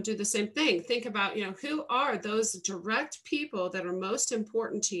sit down and do the same thing. Think about, you know, who are those direct people that are most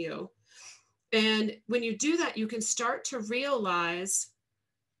important to you? And when you do that, you can start to realize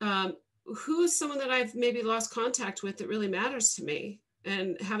who's someone that I've maybe lost contact with that really matters to me.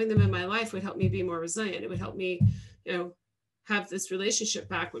 And having them in my life would help me be more resilient. It would help me, you know, have this relationship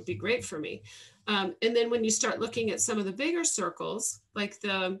back would be great for me. And then when you start looking at some of the bigger circles, like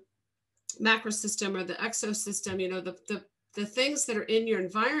the macro system or the exosystem, you know, the things that are in your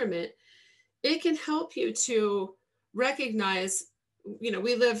environment, it can help you to recognize, you know,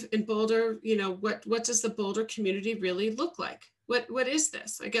 we live in Boulder, you know, what does the Boulder community really look like? What is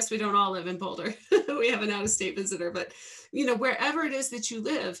this? I guess we don't all live in Boulder. We have an out-of-state visitor, but you know, wherever it is that you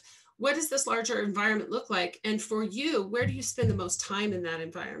live, what does this larger environment look like? And for you, where do you spend the most time in that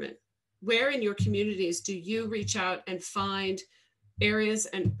environment? Where in your communities do you reach out and find areas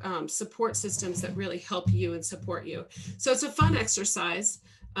and support systems that really help you and support you? So it's a fun exercise.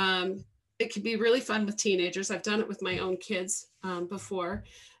 It can be really fun with teenagers. I've done it with my own kids before.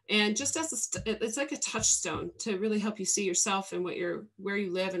 And just as it's like a touchstone to really help you see yourself and where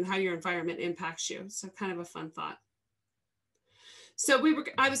you live and how your environment impacts you. So kind of a fun thought. So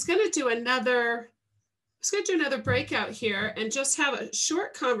I was going to do another breakout here and just have a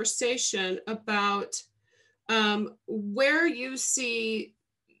short conversation about where you see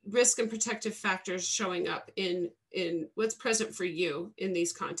risk and protective factors showing up in what's present for you in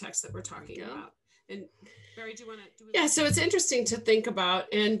these contexts that we're talking about. And Barry, do you want to? Yeah, so it's interesting to think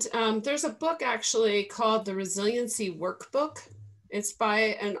about. And there's a book actually called The Resiliency Workbook. It's by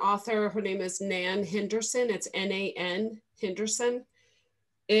an author. Her name is Nan Henderson. It's N-A-N Henderson.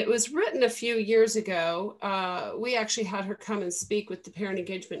 It was written a few years ago. We actually had her come and speak with the Parent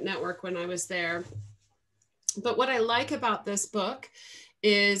Engagement Network when I was there. But what I like about this book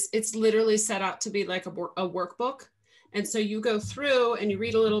is it's literally set out to be like a workbook. And so you go through and you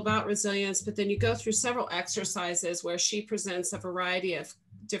read a little about resilience, but then you go through several exercises where she presents a variety of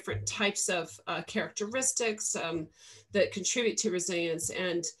different types of characteristics that contribute to resilience.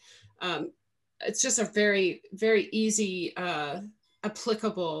 And it's just a very, very easy,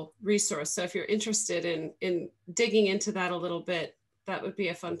 applicable resource. So if you're interested in digging into that a little bit, that would be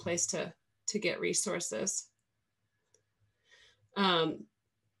a fun place to get resources.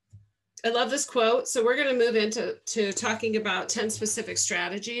 I love this quote. So we're going to move into talking about 10 specific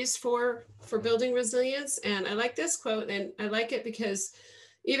strategies for building resilience. And I like this quote, and I like it because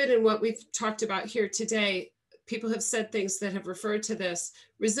even in what we've talked about here today, people have said things that have referred to this.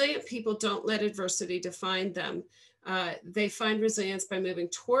 Resilient people don't let adversity define them. They find resilience by moving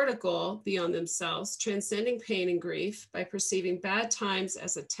toward a goal beyond themselves, transcending pain and grief, by perceiving bad times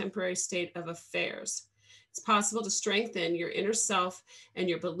as a temporary state of affairs. It's possible to strengthen your inner self and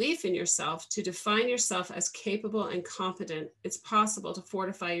your belief in yourself, to define yourself as capable and competent. It's possible to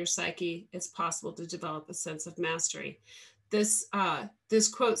fortify your psyche. It's possible to develop a sense of mastery. This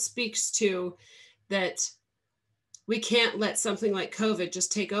quote speaks to that we can't let something like COVID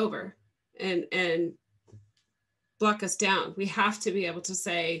just take over and block us down. We have to be able to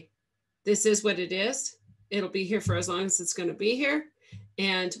say, this is what it is. It'll be here for as long as it's going to be here.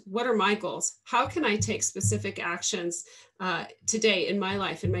 And what are my goals? How can I take specific actions today in my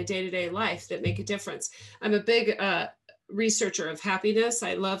life, in my day-to-day life, that make a difference? I'm a big researcher of happiness.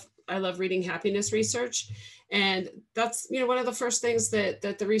 I love reading happiness research. And that's, you know, one of the first things that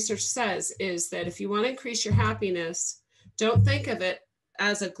the research says is that if you want to increase your happiness, don't think of it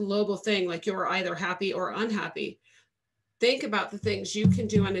as a global thing, like you're either happy or unhappy. Think about the things you can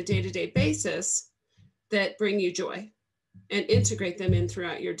do on a day-to-day basis that bring you joy, and integrate them in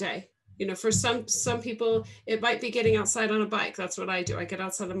throughout your day. You know, for some people, it might be getting outside on a bike. That's what I do. I get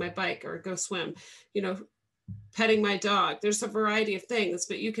outside on my bike or go swim, you know, petting my dog. There's a variety of things,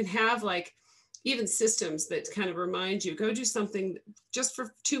 but you can have like even systems that kind of remind you, go do something just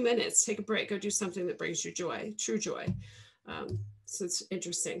for 2 minutes, take a break, go do something that brings you joy, true joy. So it's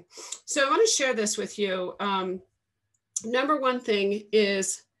interesting. So I want to share this with you. Number one thing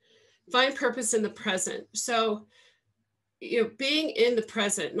is find purpose in the present. So, you know, being in the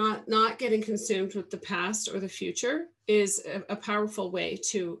present, not getting consumed with the past or the future, is a powerful way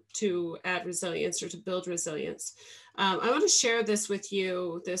to add resilience or to build resilience. I want to share this with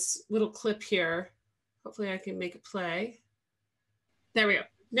you, this little clip here. Hopefully I can make it play. There we go.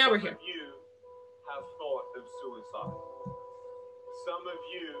 Now we're here. Some of you have thought of suicide. Some of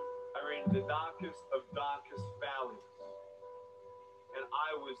you are in the darkest of darkest valleys. And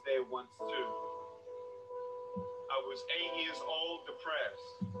I was there once too. I was 8 years old, depressed.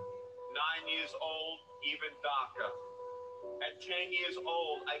 9 years old, even darker. At 10 years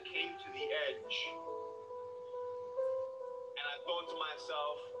old, I came to the edge. And I thought to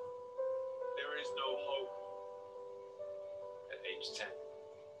myself, there is no hope. At age 10,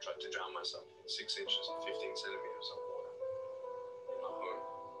 I tried to drown myself in 6 inches and 15 centimeters of water in Mahon.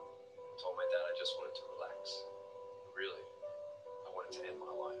 I told my dad I just wanted to relax. Really, I wanted to end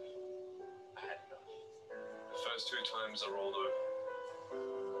my life. I had enough. The first 2 times I rolled over,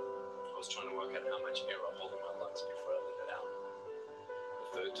 I was trying to work out how much air I hold in my lungs before I let it out. The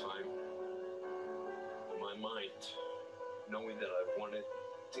third time, my mind, knowing that I wanted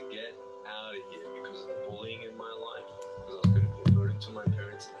to get out of here because of the bullying in my life, because I was going to be a burden to my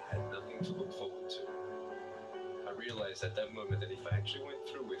parents and I had nothing to look forward to. I realized at that moment that if I actually went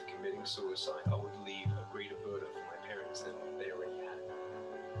through with committing suicide, I would leave a greater burden for my parents than they already had.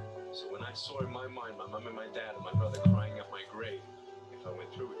 So when I saw in my mind my mom and my dad and my brother crying at my grave, if I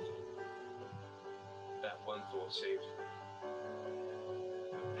went through with it, that one thought saved me.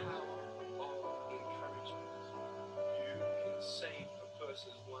 The power of encouragement. You can save a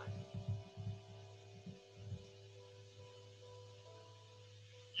person's life.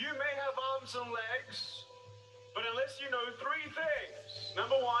 You may have arms and legs, but unless you know three things.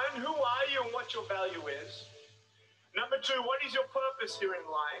 Number one, who are you and what your value is? Number two, what is your purpose here in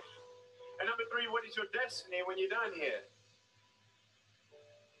life? And number three, what is your destiny when you're done here?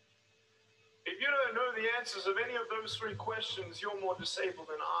 If you don't know the answers of any of those three questions, you're more disabled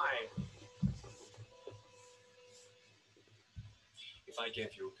than I. If I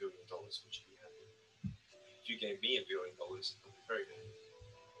gave you $1 billion, would you be happy? If you gave me $1 billion, I'd be very happy.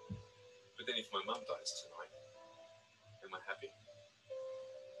 But then if my mom dies tonight, am I happy?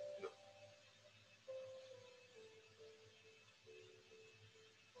 No.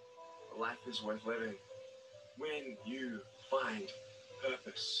 Life is worth living when you find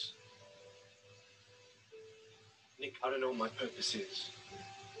purpose. Nick, I don't know what my purpose is.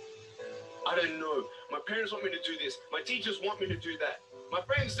 I don't know. My parents want me to do this. My teachers want me to do that. My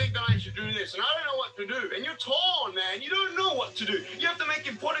friends think that I should do this, and I don't know what to do. And you're torn, man. You don't know what to do. You have to make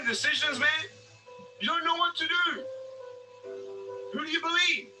important decisions, man. You don't know what to do. Who do you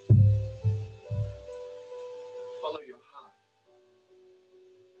believe? Follow your heart.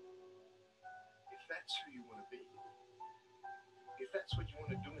 If that's who you want to be, if that's what you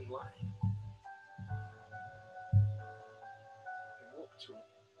want to do in life, then walk to it.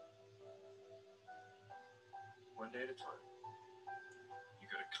 One day at a time. You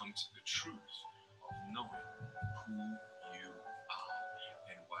got to come to the truth of knowing who you are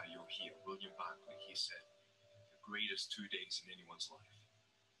and why you're here. William Barclay, he said, the greatest 2 days in anyone's life,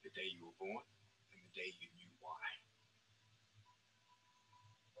 the day you were born and the day you knew why.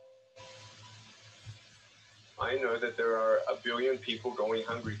 I know that there are 1 billion people going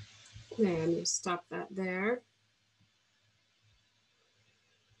hungry. And stop that there.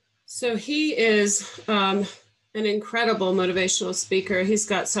 So he is an incredible motivational speaker. He's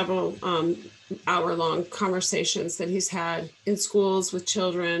got several hour-long conversations that he's had in schools with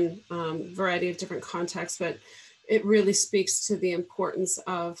children, variety of different contexts, but it really speaks to the importance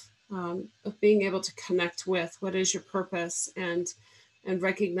of being able to connect with what is your purpose and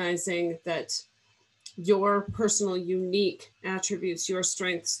recognizing that your personal unique attributes, your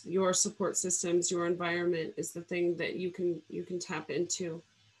strengths, your support systems, your environment is the thing that you can tap into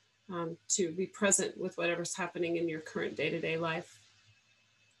to be present with whatever's happening in your current day-to-day life.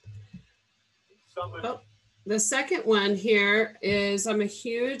 Oh, the second one here is I'm a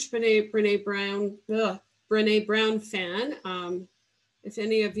huge Brene Brown fan. If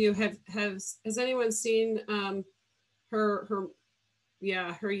any of you has anyone seen her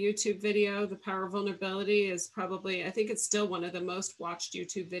YouTube video, The Power of Vulnerability, is probably, I think it's still one of the most watched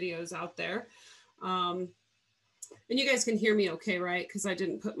YouTube videos out there. And you guys can hear me okay, right? Because I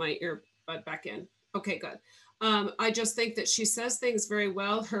didn't put my earbud back in. Okay, good. I just think that she says things very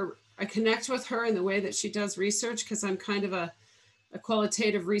well. I connect with her in the way that she does research because I'm kind of a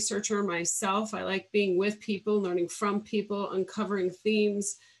qualitative researcher myself. I like being with people, learning from people, uncovering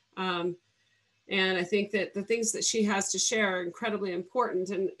themes. And I think that the things that she has to share are incredibly important.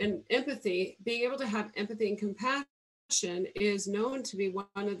 And empathy, being able to have empathy and compassion is known to be one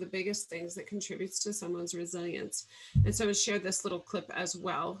of the biggest things that contributes to someone's resilience. And so I share this little clip as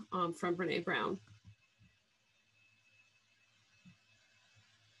well from Brene Brown.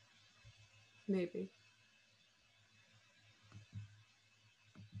 Maybe.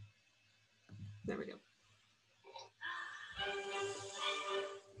 There we go.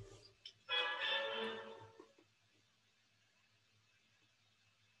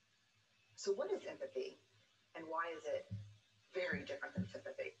 So what is empathy and why is it very different than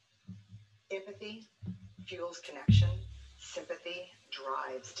sympathy? Empathy fuels connection. Sympathy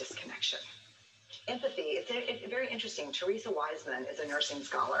drives disconnection. Empathy, it's very interesting. Teresa Wiseman is a nursing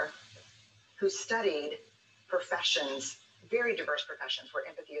scholar who studied professions, very diverse professions where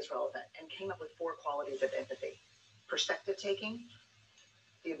empathy is relevant, and came up with 4 qualities of empathy. Perspective taking,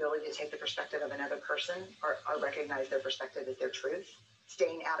 the ability to take the perspective of another person or recognize their perspective as their truth.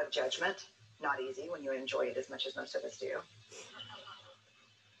 Staying out of judgment, not easy when you enjoy it as much as most of us do.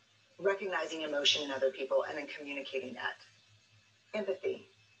 Recognizing emotion in other people and then communicating that. Empathy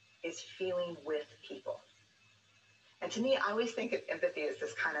is feeling with people. And to me, I always think of empathy as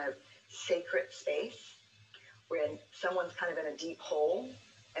this kind of sacred space when someone's kind of in a deep hole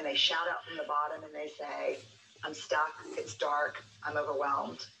and they shout out from the bottom and they say, I'm stuck, it's dark, I'm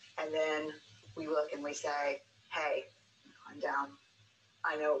overwhelmed. And then we look and we say, hey, I'm down.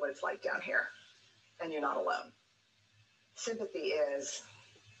 I know what it's like down here, and you're not alone. Sympathy is,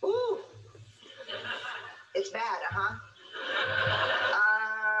 ooh, it's bad,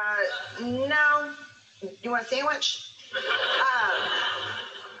 no, you want a sandwich?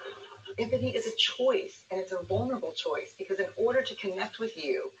 Empathy is a choice, and it's a vulnerable choice, because in order to connect with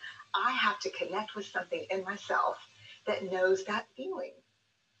you, I have to connect with something in myself that knows that feeling.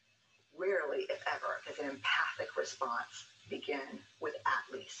 Rarely, if ever, does an empathic response begin with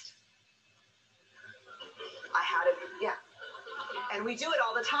at least. I had it, yeah. And we do it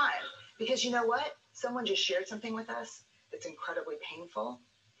all the time, because you know what? Someone just shared something with us that's incredibly painful,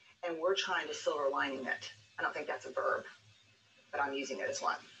 and we're trying to silver lining it. I don't think that's a verb, but I'm using it as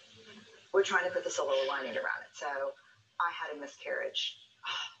one. We're trying to put the silver lining around it. So I had a miscarriage.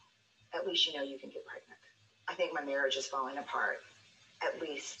 Oh, at least you know you can get pregnant. I think my marriage is falling apart. At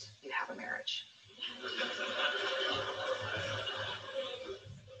least you have a marriage.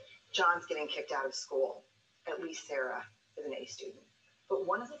 John's getting kicked out of school. At least Sarah is an A student. But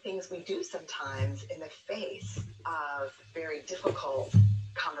one of the things we do sometimes in the face of very difficult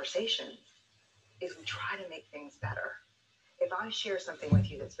conversations is we try to make things better. If I share something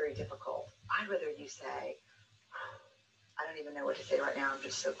with you that's very difficult, I'd rather you say, I don't even know what to say right now. I'm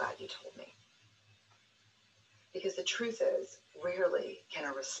just so glad you told me. Because the truth is, rarely can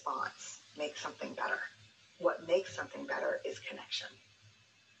a response make something better. What makes something better is connection.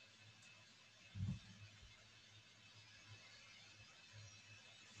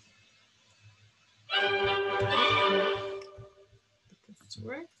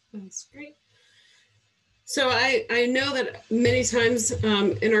 That's great. So I know that many times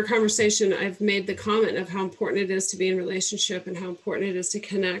in our conversation, I've made the comment of how important it is to be in relationship and how important it is to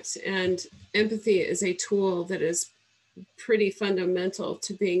connect. And empathy is a tool that is pretty fundamental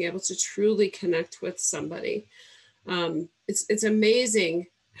to being able to truly connect with somebody. It's amazing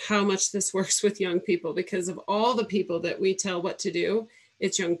how much this works with young people, because of all the people that we tell what to do,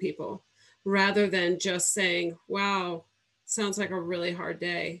 it's young people, rather than just saying, wow, sounds like a really hard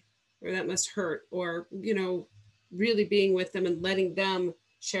day, or that must hurt, or, you know, really being with them and letting them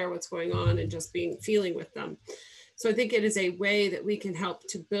share what's going on and just feeling with them. So I think it is a way that we can help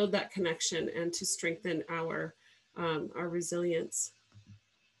to build that connection and to strengthen our resilience.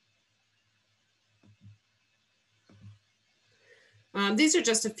 These are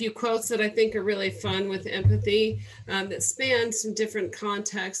just a few quotes that I think are really fun with empathy that span some different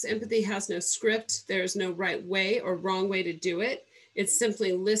contexts. Empathy has no script. There's no right way or wrong way to do it. It's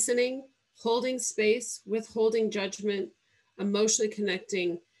simply listening, holding space, withholding judgment, emotionally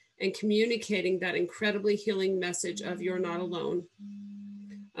connecting, and communicating that incredibly healing message of you're not alone.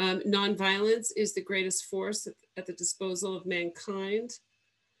 Nonviolence is the greatest force at the disposal of mankind.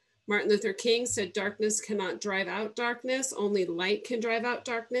 Martin Luther King said, darkness cannot drive out darkness, only light can drive out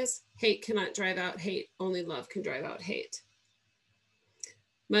darkness. Hate cannot drive out hate, only love can drive out hate.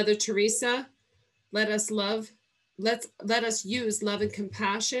 Mother Teresa, let us use love and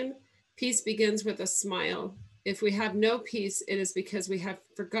compassion. Peace begins with a smile. If we have no peace, it is because we have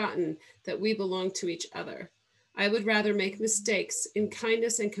forgotten that we belong to each other. I would rather make mistakes in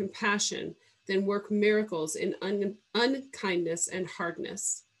kindness and compassion than work miracles in unkindness and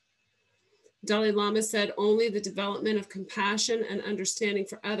hardness. Dalai Lama said, only the development of compassion and understanding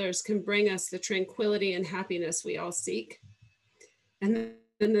for others can bring us the tranquility and happiness we all seek. And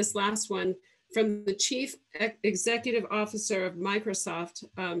then this last one, from the Chief Executive Officer of Microsoft,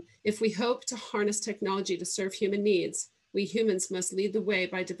 if we hope to harness technology to serve human needs, we humans must lead the way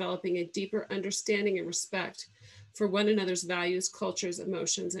by developing a deeper understanding and respect for one another's values, cultures,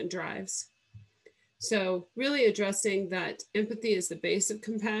 emotions, and drives. So really addressing that empathy is the base of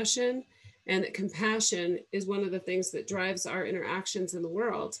compassion, and that compassion is one of the things that drives our interactions in the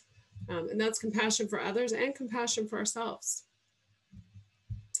world. And that's compassion for others and compassion for ourselves.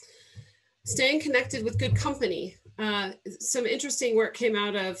 Staying connected with good company. Some interesting work came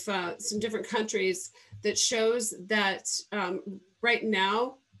out of some different countries that shows that right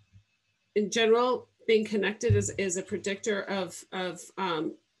now, in general, being connected is a predictor of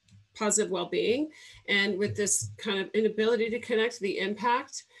positive well-being. And with this kind of inability to connect, the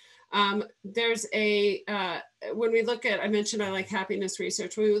impact, there's a, when we look at, I mentioned I like happiness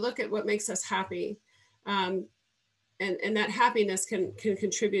research, when we look at what makes us happy, and that happiness can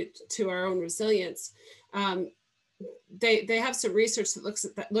contribute to our own resilience. they have some research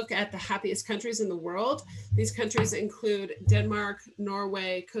that look at the happiest countries in the world. These countries include Denmark,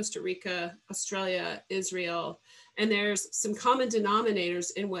 Norway, Costa Rica, Australia, Israel, and there's some common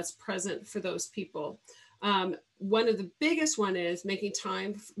denominators in what's present for those people. One of the biggest one is making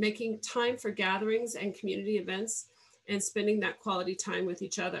time for gatherings and community events and spending that quality time with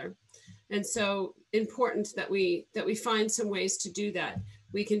each other. And so important that we find some ways to do that.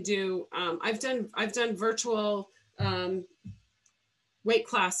 We can do, I've done virtual weight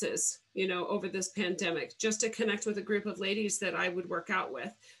classes, you know, over this pandemic, just to connect with a group of ladies that I would work out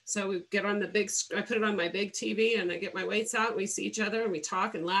with. So we get on I put it on my big TV and I get my weights out, and we see each other and we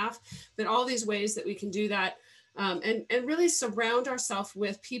talk and laugh. But all these ways that we can do that, and really surround ourselves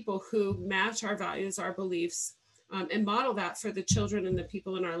with people who match our values, our beliefs, and model that for the children and the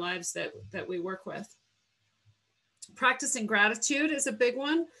people in our lives that we work with. Practicing gratitude is a big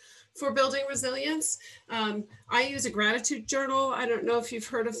one for building resilience. I use a gratitude journal. I don't know if you've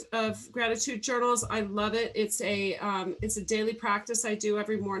heard of gratitude journals. I love it. It's a daily practice I do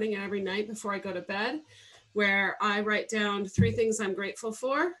every morning and every night before I go to bed, where I write down 3 things I'm grateful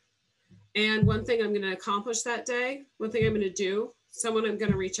for, and 1 thing I'm going to accomplish that day, 1 thing I'm going to do, someone I'm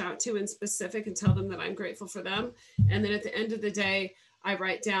going to reach out to in specific and tell them that I'm grateful for them. And then at the end of the day, I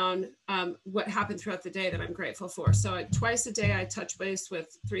write down what happened throughout the day that I'm grateful for. So twice a day, I touch base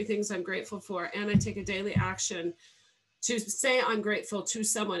with 3 things I'm grateful for, and I take a daily action to say I'm grateful to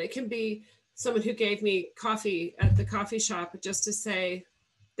someone. It can be someone who gave me coffee at the coffee shop, just to say,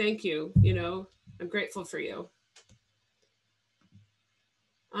 thank you, you know, I'm grateful for you.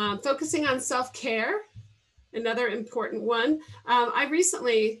 Focusing on self-care. Another important one.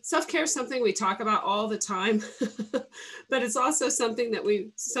 Self-care is something we talk about all the time, but it's also something that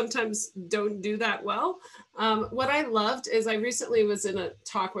we sometimes don't do that well. What I loved is I recently was in a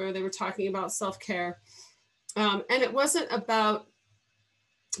talk where they were talking about self-care, and it wasn't about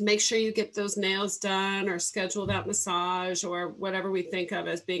make sure you get those nails done or schedule that massage or whatever we think of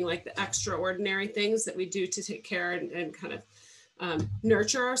as being like the extraordinary things that we do to take care and kind of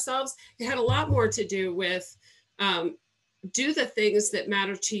nurture ourselves. It had a lot more to do with do the things that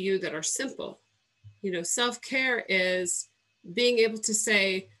matter to you that are simple. You know, self-care is being able to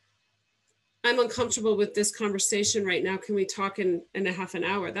say, I'm uncomfortable with this conversation right now. Can we talk in a half an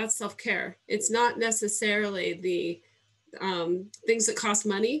hour? That's self-care. It's not necessarily the things that cost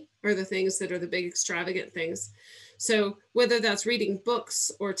money or the things that are the big extravagant things. So whether that's reading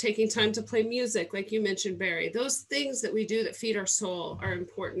books or taking time to play music, like you mentioned, Barry, those things that we do that feed our soul are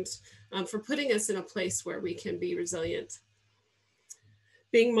important for putting us in a place where we can be resilient.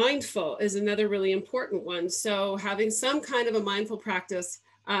 Being mindful is another really important one. So having some kind of a mindful practice.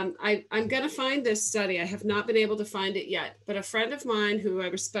 I'm going to find this study. I have not been able to find it yet, but a friend of mine who I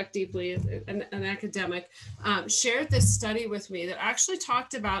respect deeply, an academic, shared this study with me that actually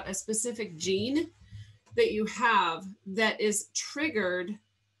talked about a specific gene that you have that is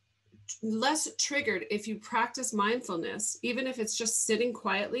less triggered if you practice mindfulness, even if it's just sitting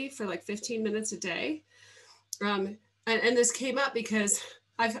quietly for like 15 minutes a day. And this came up because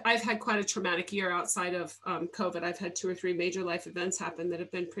I've had quite a traumatic year outside of COVID. I've had 2 or 3 major life events happen that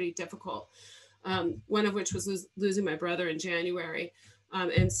have been pretty difficult. One of which was losing my brother in January.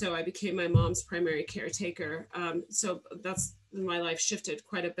 And so I became my mom's primary caretaker. So that's my life shifted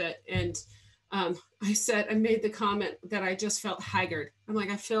quite a bit. And I made the comment that I just felt haggard. I'm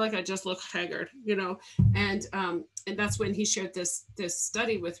like, I feel like I just look haggard, you know? And that's when he shared this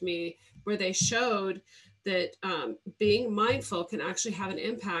study with me where they showed that being mindful can actually have an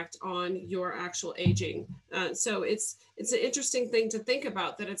impact on your actual aging. So it's an interesting thing to think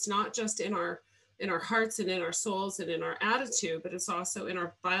about, that it's not just in our hearts and in our souls and in our attitude, but it's also in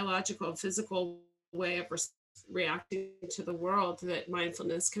our biological and physical way of reacting to the world, that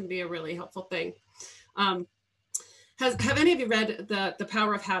mindfulness can be a really helpful thing. Have any of you read The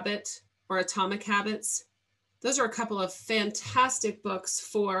Power of Habit or Atomic Habits? Those are a couple of fantastic books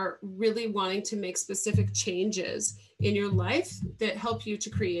for really wanting to make specific changes in your life that help you to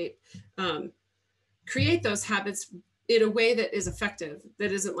create those habits in a way that is effective,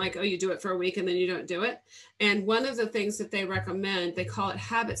 that isn't like, oh, you do it for a week and then you don't do it. And one of the things that they recommend, they call it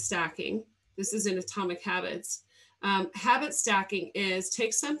habit stacking. This is in Atomic Habits. Habit stacking is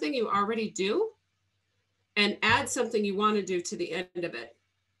take something you already do and add something you want to do to the end of it.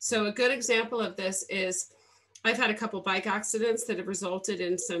 So a good example of this is I've had a couple bike accidents that have resulted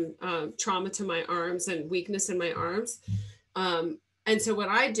in some trauma to my arms and weakness in my arms. And so what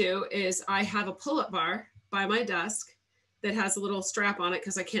I do is I have a pull-up bar by my desk that has a little strap on it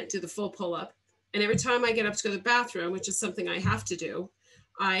because I can't do the full pull-up. And every time I get up to go to the bathroom, which is something I have to do,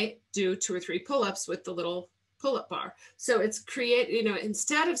 I do 2 or 3 pull-ups with the little pull-up bar. So it's create, you know,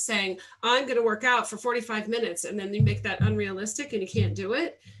 instead of saying, I'm going to work out for 45 minutes, and then you make that unrealistic and you can't do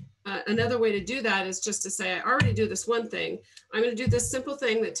it. Another way to do that is just to say, I already do this one thing. I'm going to do this simple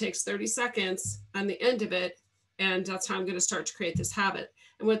thing that takes 30 seconds on the end of it. And that's how I'm going to start to create this habit.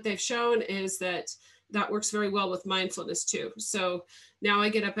 And what they've shown is that that works very well with mindfulness too. So now I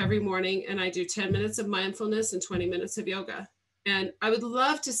get up every morning and I do 10 minutes of mindfulness and 20 minutes of yoga. And I would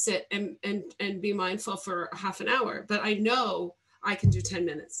love to sit and be mindful for half an hour, but I know I can do 10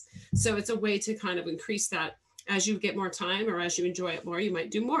 minutes. So it's a way to kind of increase that. As you get more time or as you enjoy it more, you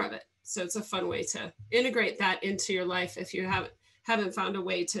might do more of it. So it's a fun way to integrate that into your life if you haven't found a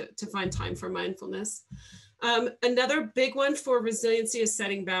way to find time for mindfulness. Another big one for resiliency is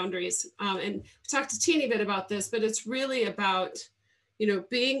setting boundaries. And we talked a teeny bit about this, but it's really about, you know,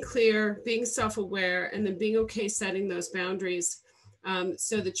 being clear, being self-aware, and then being okay setting those boundaries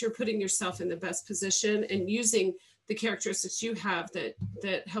so that you're putting yourself in the best position and using the characteristics you have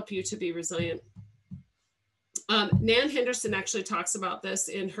that help you to be resilient. Nan Henderson actually talks about this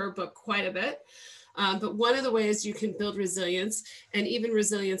in her book quite a bit. But one of the ways you can build resilience, and even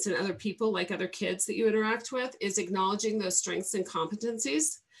resilience in other people, like other kids that you interact with, is acknowledging those strengths and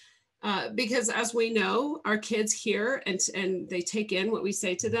competencies. Because as we know, our kids hear and they take in what we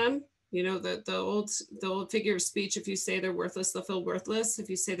say to them. You know, the old figure of speech, if you say they're worthless, they'll feel worthless. If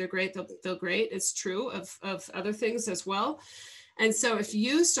you say they're great, they'll feel great. It's true of other things as well. And so if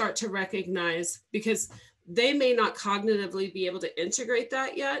you start to recognize, because they may not cognitively be able to integrate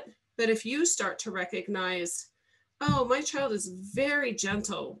that yet, but if you start to recognize, oh, my child is very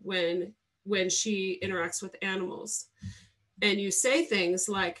gentle when she interacts with animals, and you say things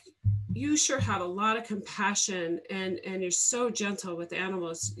like, you sure have a lot of compassion and you're so gentle with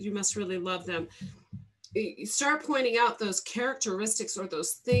animals, you must really love them. You start pointing out those characteristics or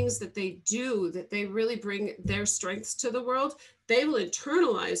those things that they do, that they really bring their strengths to the world. They will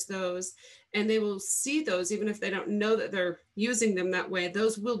internalize those and they will see those, even if they don't know that they're using them that way.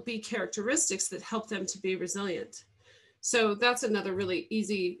 Those will be characteristics that help them to be resilient. So that's another really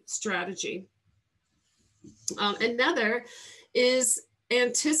easy strategy. Another is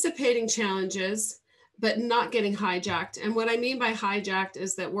anticipating challenges, but not getting hijacked. And what I mean by hijacked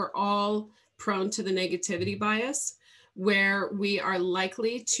is that we're all prone to the negativity bias, where we are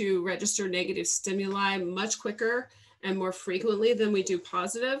likely to register negative stimuli much quicker and more frequently than we do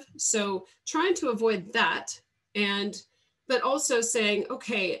positive. So trying to avoid that, but also saying,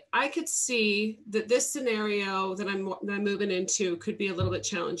 okay, I could see that this scenario that I'm moving into could be a little bit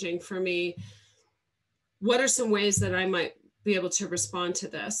challenging for me. What are some ways that I might be able to respond to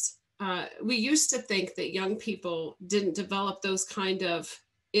this? We used to think that young people didn't develop those kind of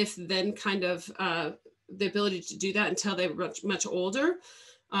if-then kind of the ability to do that until they were much older.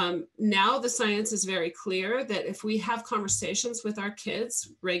 Now the science is very clear that if we have conversations with our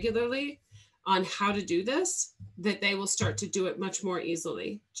kids regularly on how to do this, that they will start to do it much more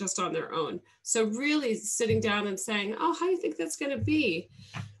easily just on their own. So really sitting down and saying, oh, how do you think that's going to be?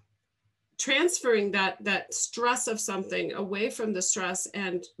 Transferring that stress of something away from the stress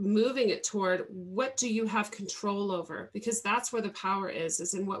and moving it toward what do you have control over? Because that's where the power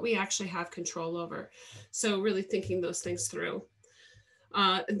is in what we actually have control over. So really thinking those things through.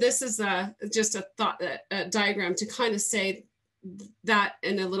 This is just a thought, a diagram to kind of say that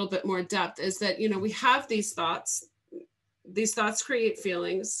in a little bit more depth, is that, you know, we have these thoughts create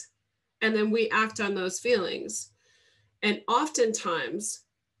feelings, and then we act on those feelings. And oftentimes,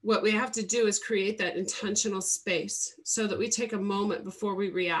 what we have to do is create that intentional space so that we take a moment before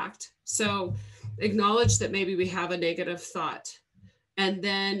we react. So acknowledge that maybe we have a negative thought, and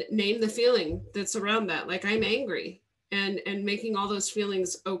then name the feeling that's around that. Like, I'm angry, and making all those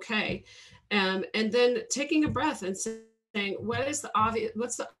feelings okay. And then taking a breath and saying, what's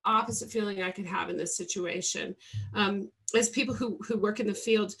the opposite feeling I could have in this situation? As people who work in the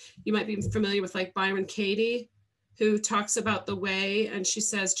field, you might be familiar with like Byron Katie, who talks about the way, and she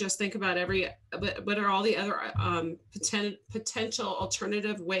says, just think about what are all the other potential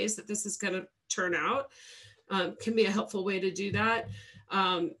alternative ways that this is going to turn out. Can be a helpful way to do that.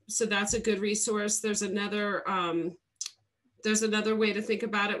 So that's a good resource. There's another way to think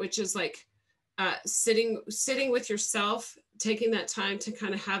about it, which is like sitting with yourself, taking that time to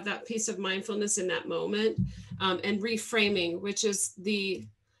kind of have that piece of mindfulness in that moment, and reframing, which is the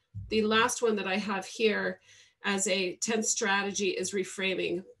last one that I have here as a 10th strategy, is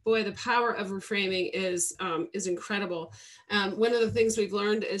reframing. Boy, the power of reframing is incredible. One of the things we've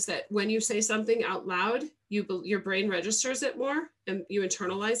learned is that when you say something out loud, your brain registers it more and you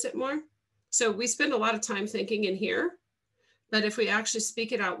internalize it more. So we spend a lot of time thinking in here, But if we actually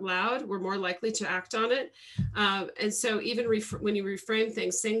speak it out loud, we're more likely to act on it. And so even when you reframe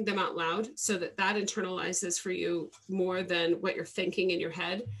things, sing them out loud so that that internalizes for you more than what you're thinking in your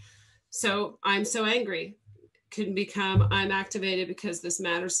head. So I'm so angry can become I'm activated because this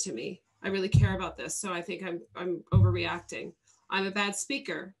matters to me. I really care about this. So I think I'm overreacting. I'm a bad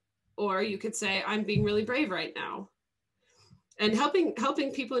speaker. Or you could say I'm being really brave right now. And helping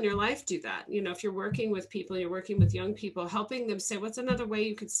people in your life do that. You know, if you're working with people, you're working with young people, helping them say, what's another way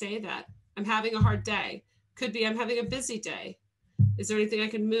you could say that? I'm having a hard day. Could be I'm having a busy day. Is there anything I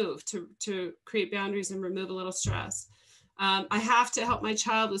can move to create boundaries and remove a little stress? I have to help my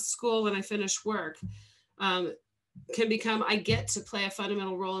child with school when I finish work. Can become I get to play a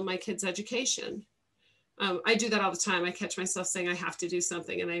fundamental role in my kid's education. I do that all the time. I catch myself saying I have to do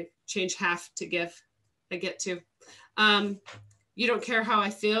something and I change have to give. I get to. You don't care how I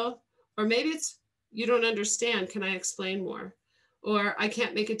feel, or maybe it's you don't understand. Can I explain more? Or I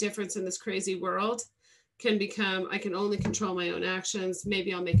can't make a difference in this crazy world can become I can only control my own actions.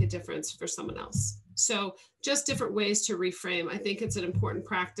 Maybe I'll make a difference for someone else. So just different ways to reframe. I think it's an important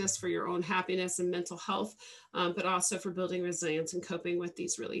practice for your own happiness and mental health, but also for building resilience and coping with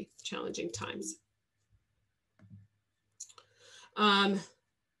these really challenging times.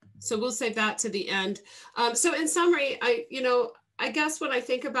 So we'll save that to the end. So in summary, I guess when I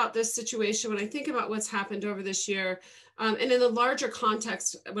think about this situation, when I think about what's happened over this year, and in the larger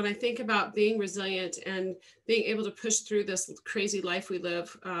context, when I think about being resilient and being able to push through this crazy life we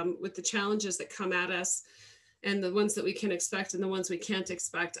live with the challenges that come at us and the ones that we can expect and the ones we can't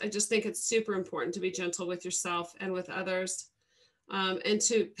expect, I just think it's super important to be gentle with yourself and with others, and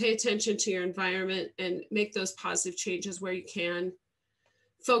to pay attention to your environment and make those positive changes where you can.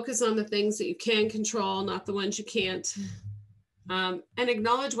 Focus on the things that you can control, not the ones you can't. And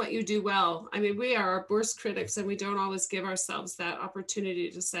acknowledge what you do well. I mean, we are our worst critics and we don't always give ourselves that opportunity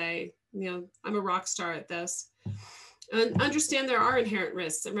to say, I'm a rock star at this. And understand there are inherent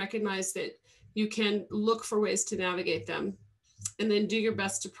risks and recognize that you can look for ways to navigate them. And then do your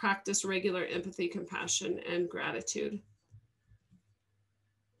best to practice regular empathy, compassion, and gratitude.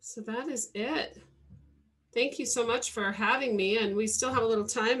 So that is it. Thank you so much for having me. And we still have a little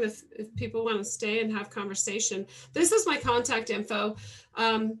time if people want to stay and have conversation. This is my contact info.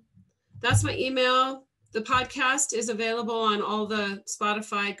 That's my email. The podcast is available on all the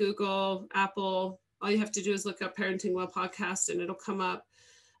Spotify, Google, Apple. All you have to do is look up Parenting Well Podcast and it'll come up.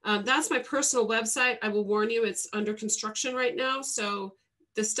 That's my personal website. I will warn you, it's under construction right now. So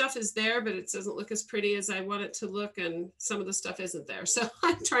the stuff is there, but it doesn't look as pretty as I want it to look. And some of the stuff isn't there. So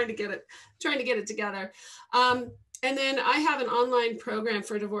I'm trying to get it together. And then I have an online program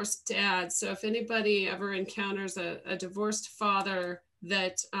for divorced dads. So if anybody ever encounters a divorced father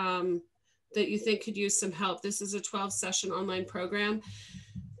that you think could use some help, this is a 12-session online program.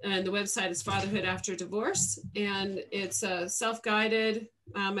 And the website is Fatherhood After Divorce. And it's self-guided.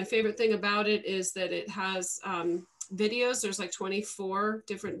 My favorite thing about it is that it has videos. There's like 24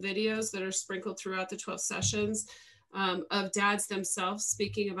 different videos that are sprinkled throughout the 12 sessions of dads themselves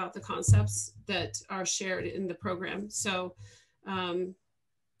speaking about the concepts that are shared in the program. So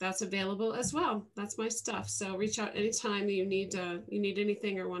that's available as well. That's my stuff. So reach out anytime you need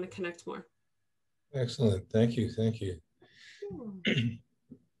anything or want to connect more. Excellent. Thank you. Thank you.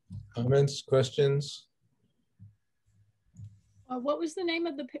 Comments, questions? What was the name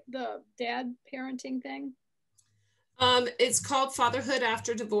of the dad parenting thing? It's called Fatherhood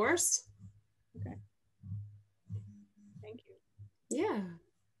After Divorce. Okay. Thank you. Yeah.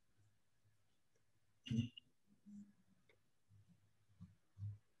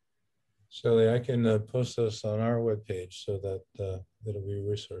 Shelly, I can post this on our webpage so that there'll be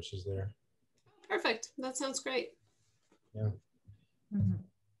resources there. Perfect. That sounds great. Yeah. Mm-hmm.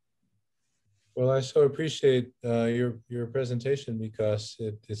 Well, I so appreciate your presentation because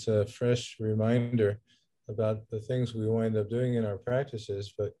it's a fresh reminder about the things we wind up doing in our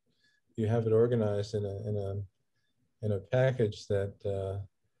practices, but you have it organized in a package that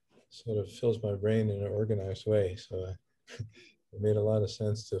sort of fills my brain in an organized way. So it made a lot of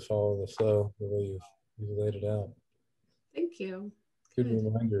sense to follow the flow the way you've laid it out. Thank you. Good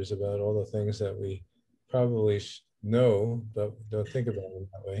reminders about all the things that we probably know, but don't think about it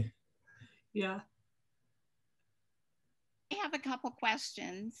that way. Yeah. I have a couple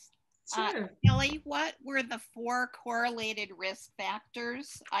questions. Sure. Shelly, what were the 4 correlated risk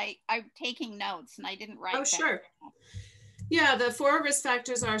factors? I'm taking notes and I didn't write that. Oh, sure. Yeah, the 4 risk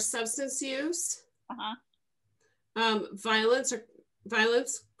factors are substance use, violence,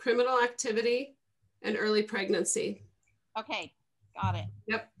 criminal activity, and early pregnancy. Okay, got it.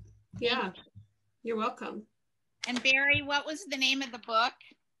 Yep. Yeah, you're welcome. And Barry, what was the name of the book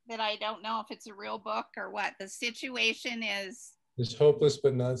that I don't know if it's a real book or what? The situation is. It's hopeless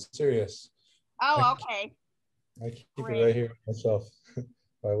but not serious. Oh, okay. I keep Great. it right here myself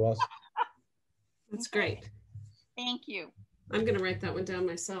by Watson. That's great. Thank you. I'm going to write that one down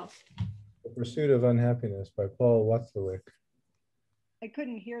myself. The Pursuit of Unhappiness by Paul Watzlawick. I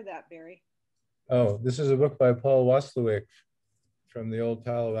couldn't hear that, Barry. Oh, this is a book by Paul Watzlawick from the old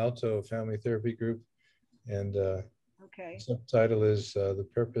Palo Alto Family Therapy Group. And Okay. the subtitle is The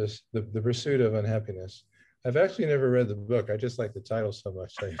Pursuit of Unhappiness. I've actually never read the book. I just like the title so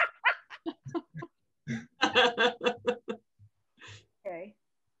much. Okay.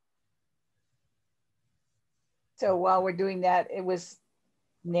 So while we're doing that, it was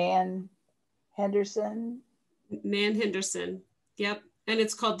Nan Henderson. Nan Henderson. Yep. And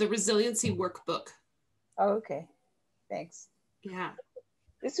it's called The Resiliency Workbook. Oh, okay. Thanks. Yeah.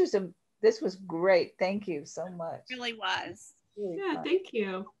 This was great. Thank you so much. It really was. Really Yeah, fun. thank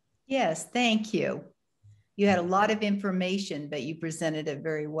you. Yes, thank you. You had a lot of information, but you presented it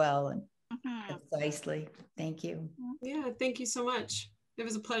very well and concisely. Thank you. Yeah, thank you so much. It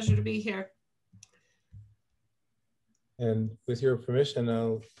was a pleasure to be here. And with your permission,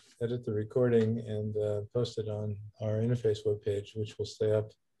 I'll edit the recording and post it on our interface webpage, which will stay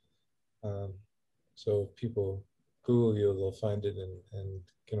up. So if people Google you, they'll find it and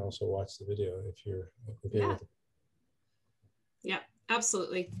can also watch the video if you're okay with it. Yeah,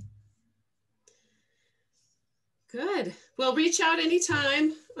 absolutely. Good. Well, reach out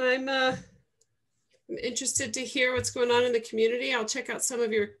anytime. I'm interested to hear what's going on in the community. I'll check out some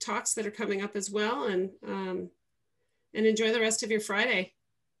of your talks that are coming up as well, and enjoy the rest of your Friday.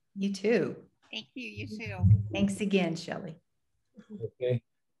 You too. Thank you. You too. Thanks again, Shelly. Okay.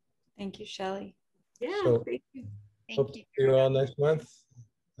 Thank you, Shelly. Yeah, So, thank you. hope to see you all next month.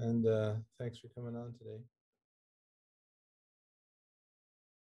 And thanks for coming on today.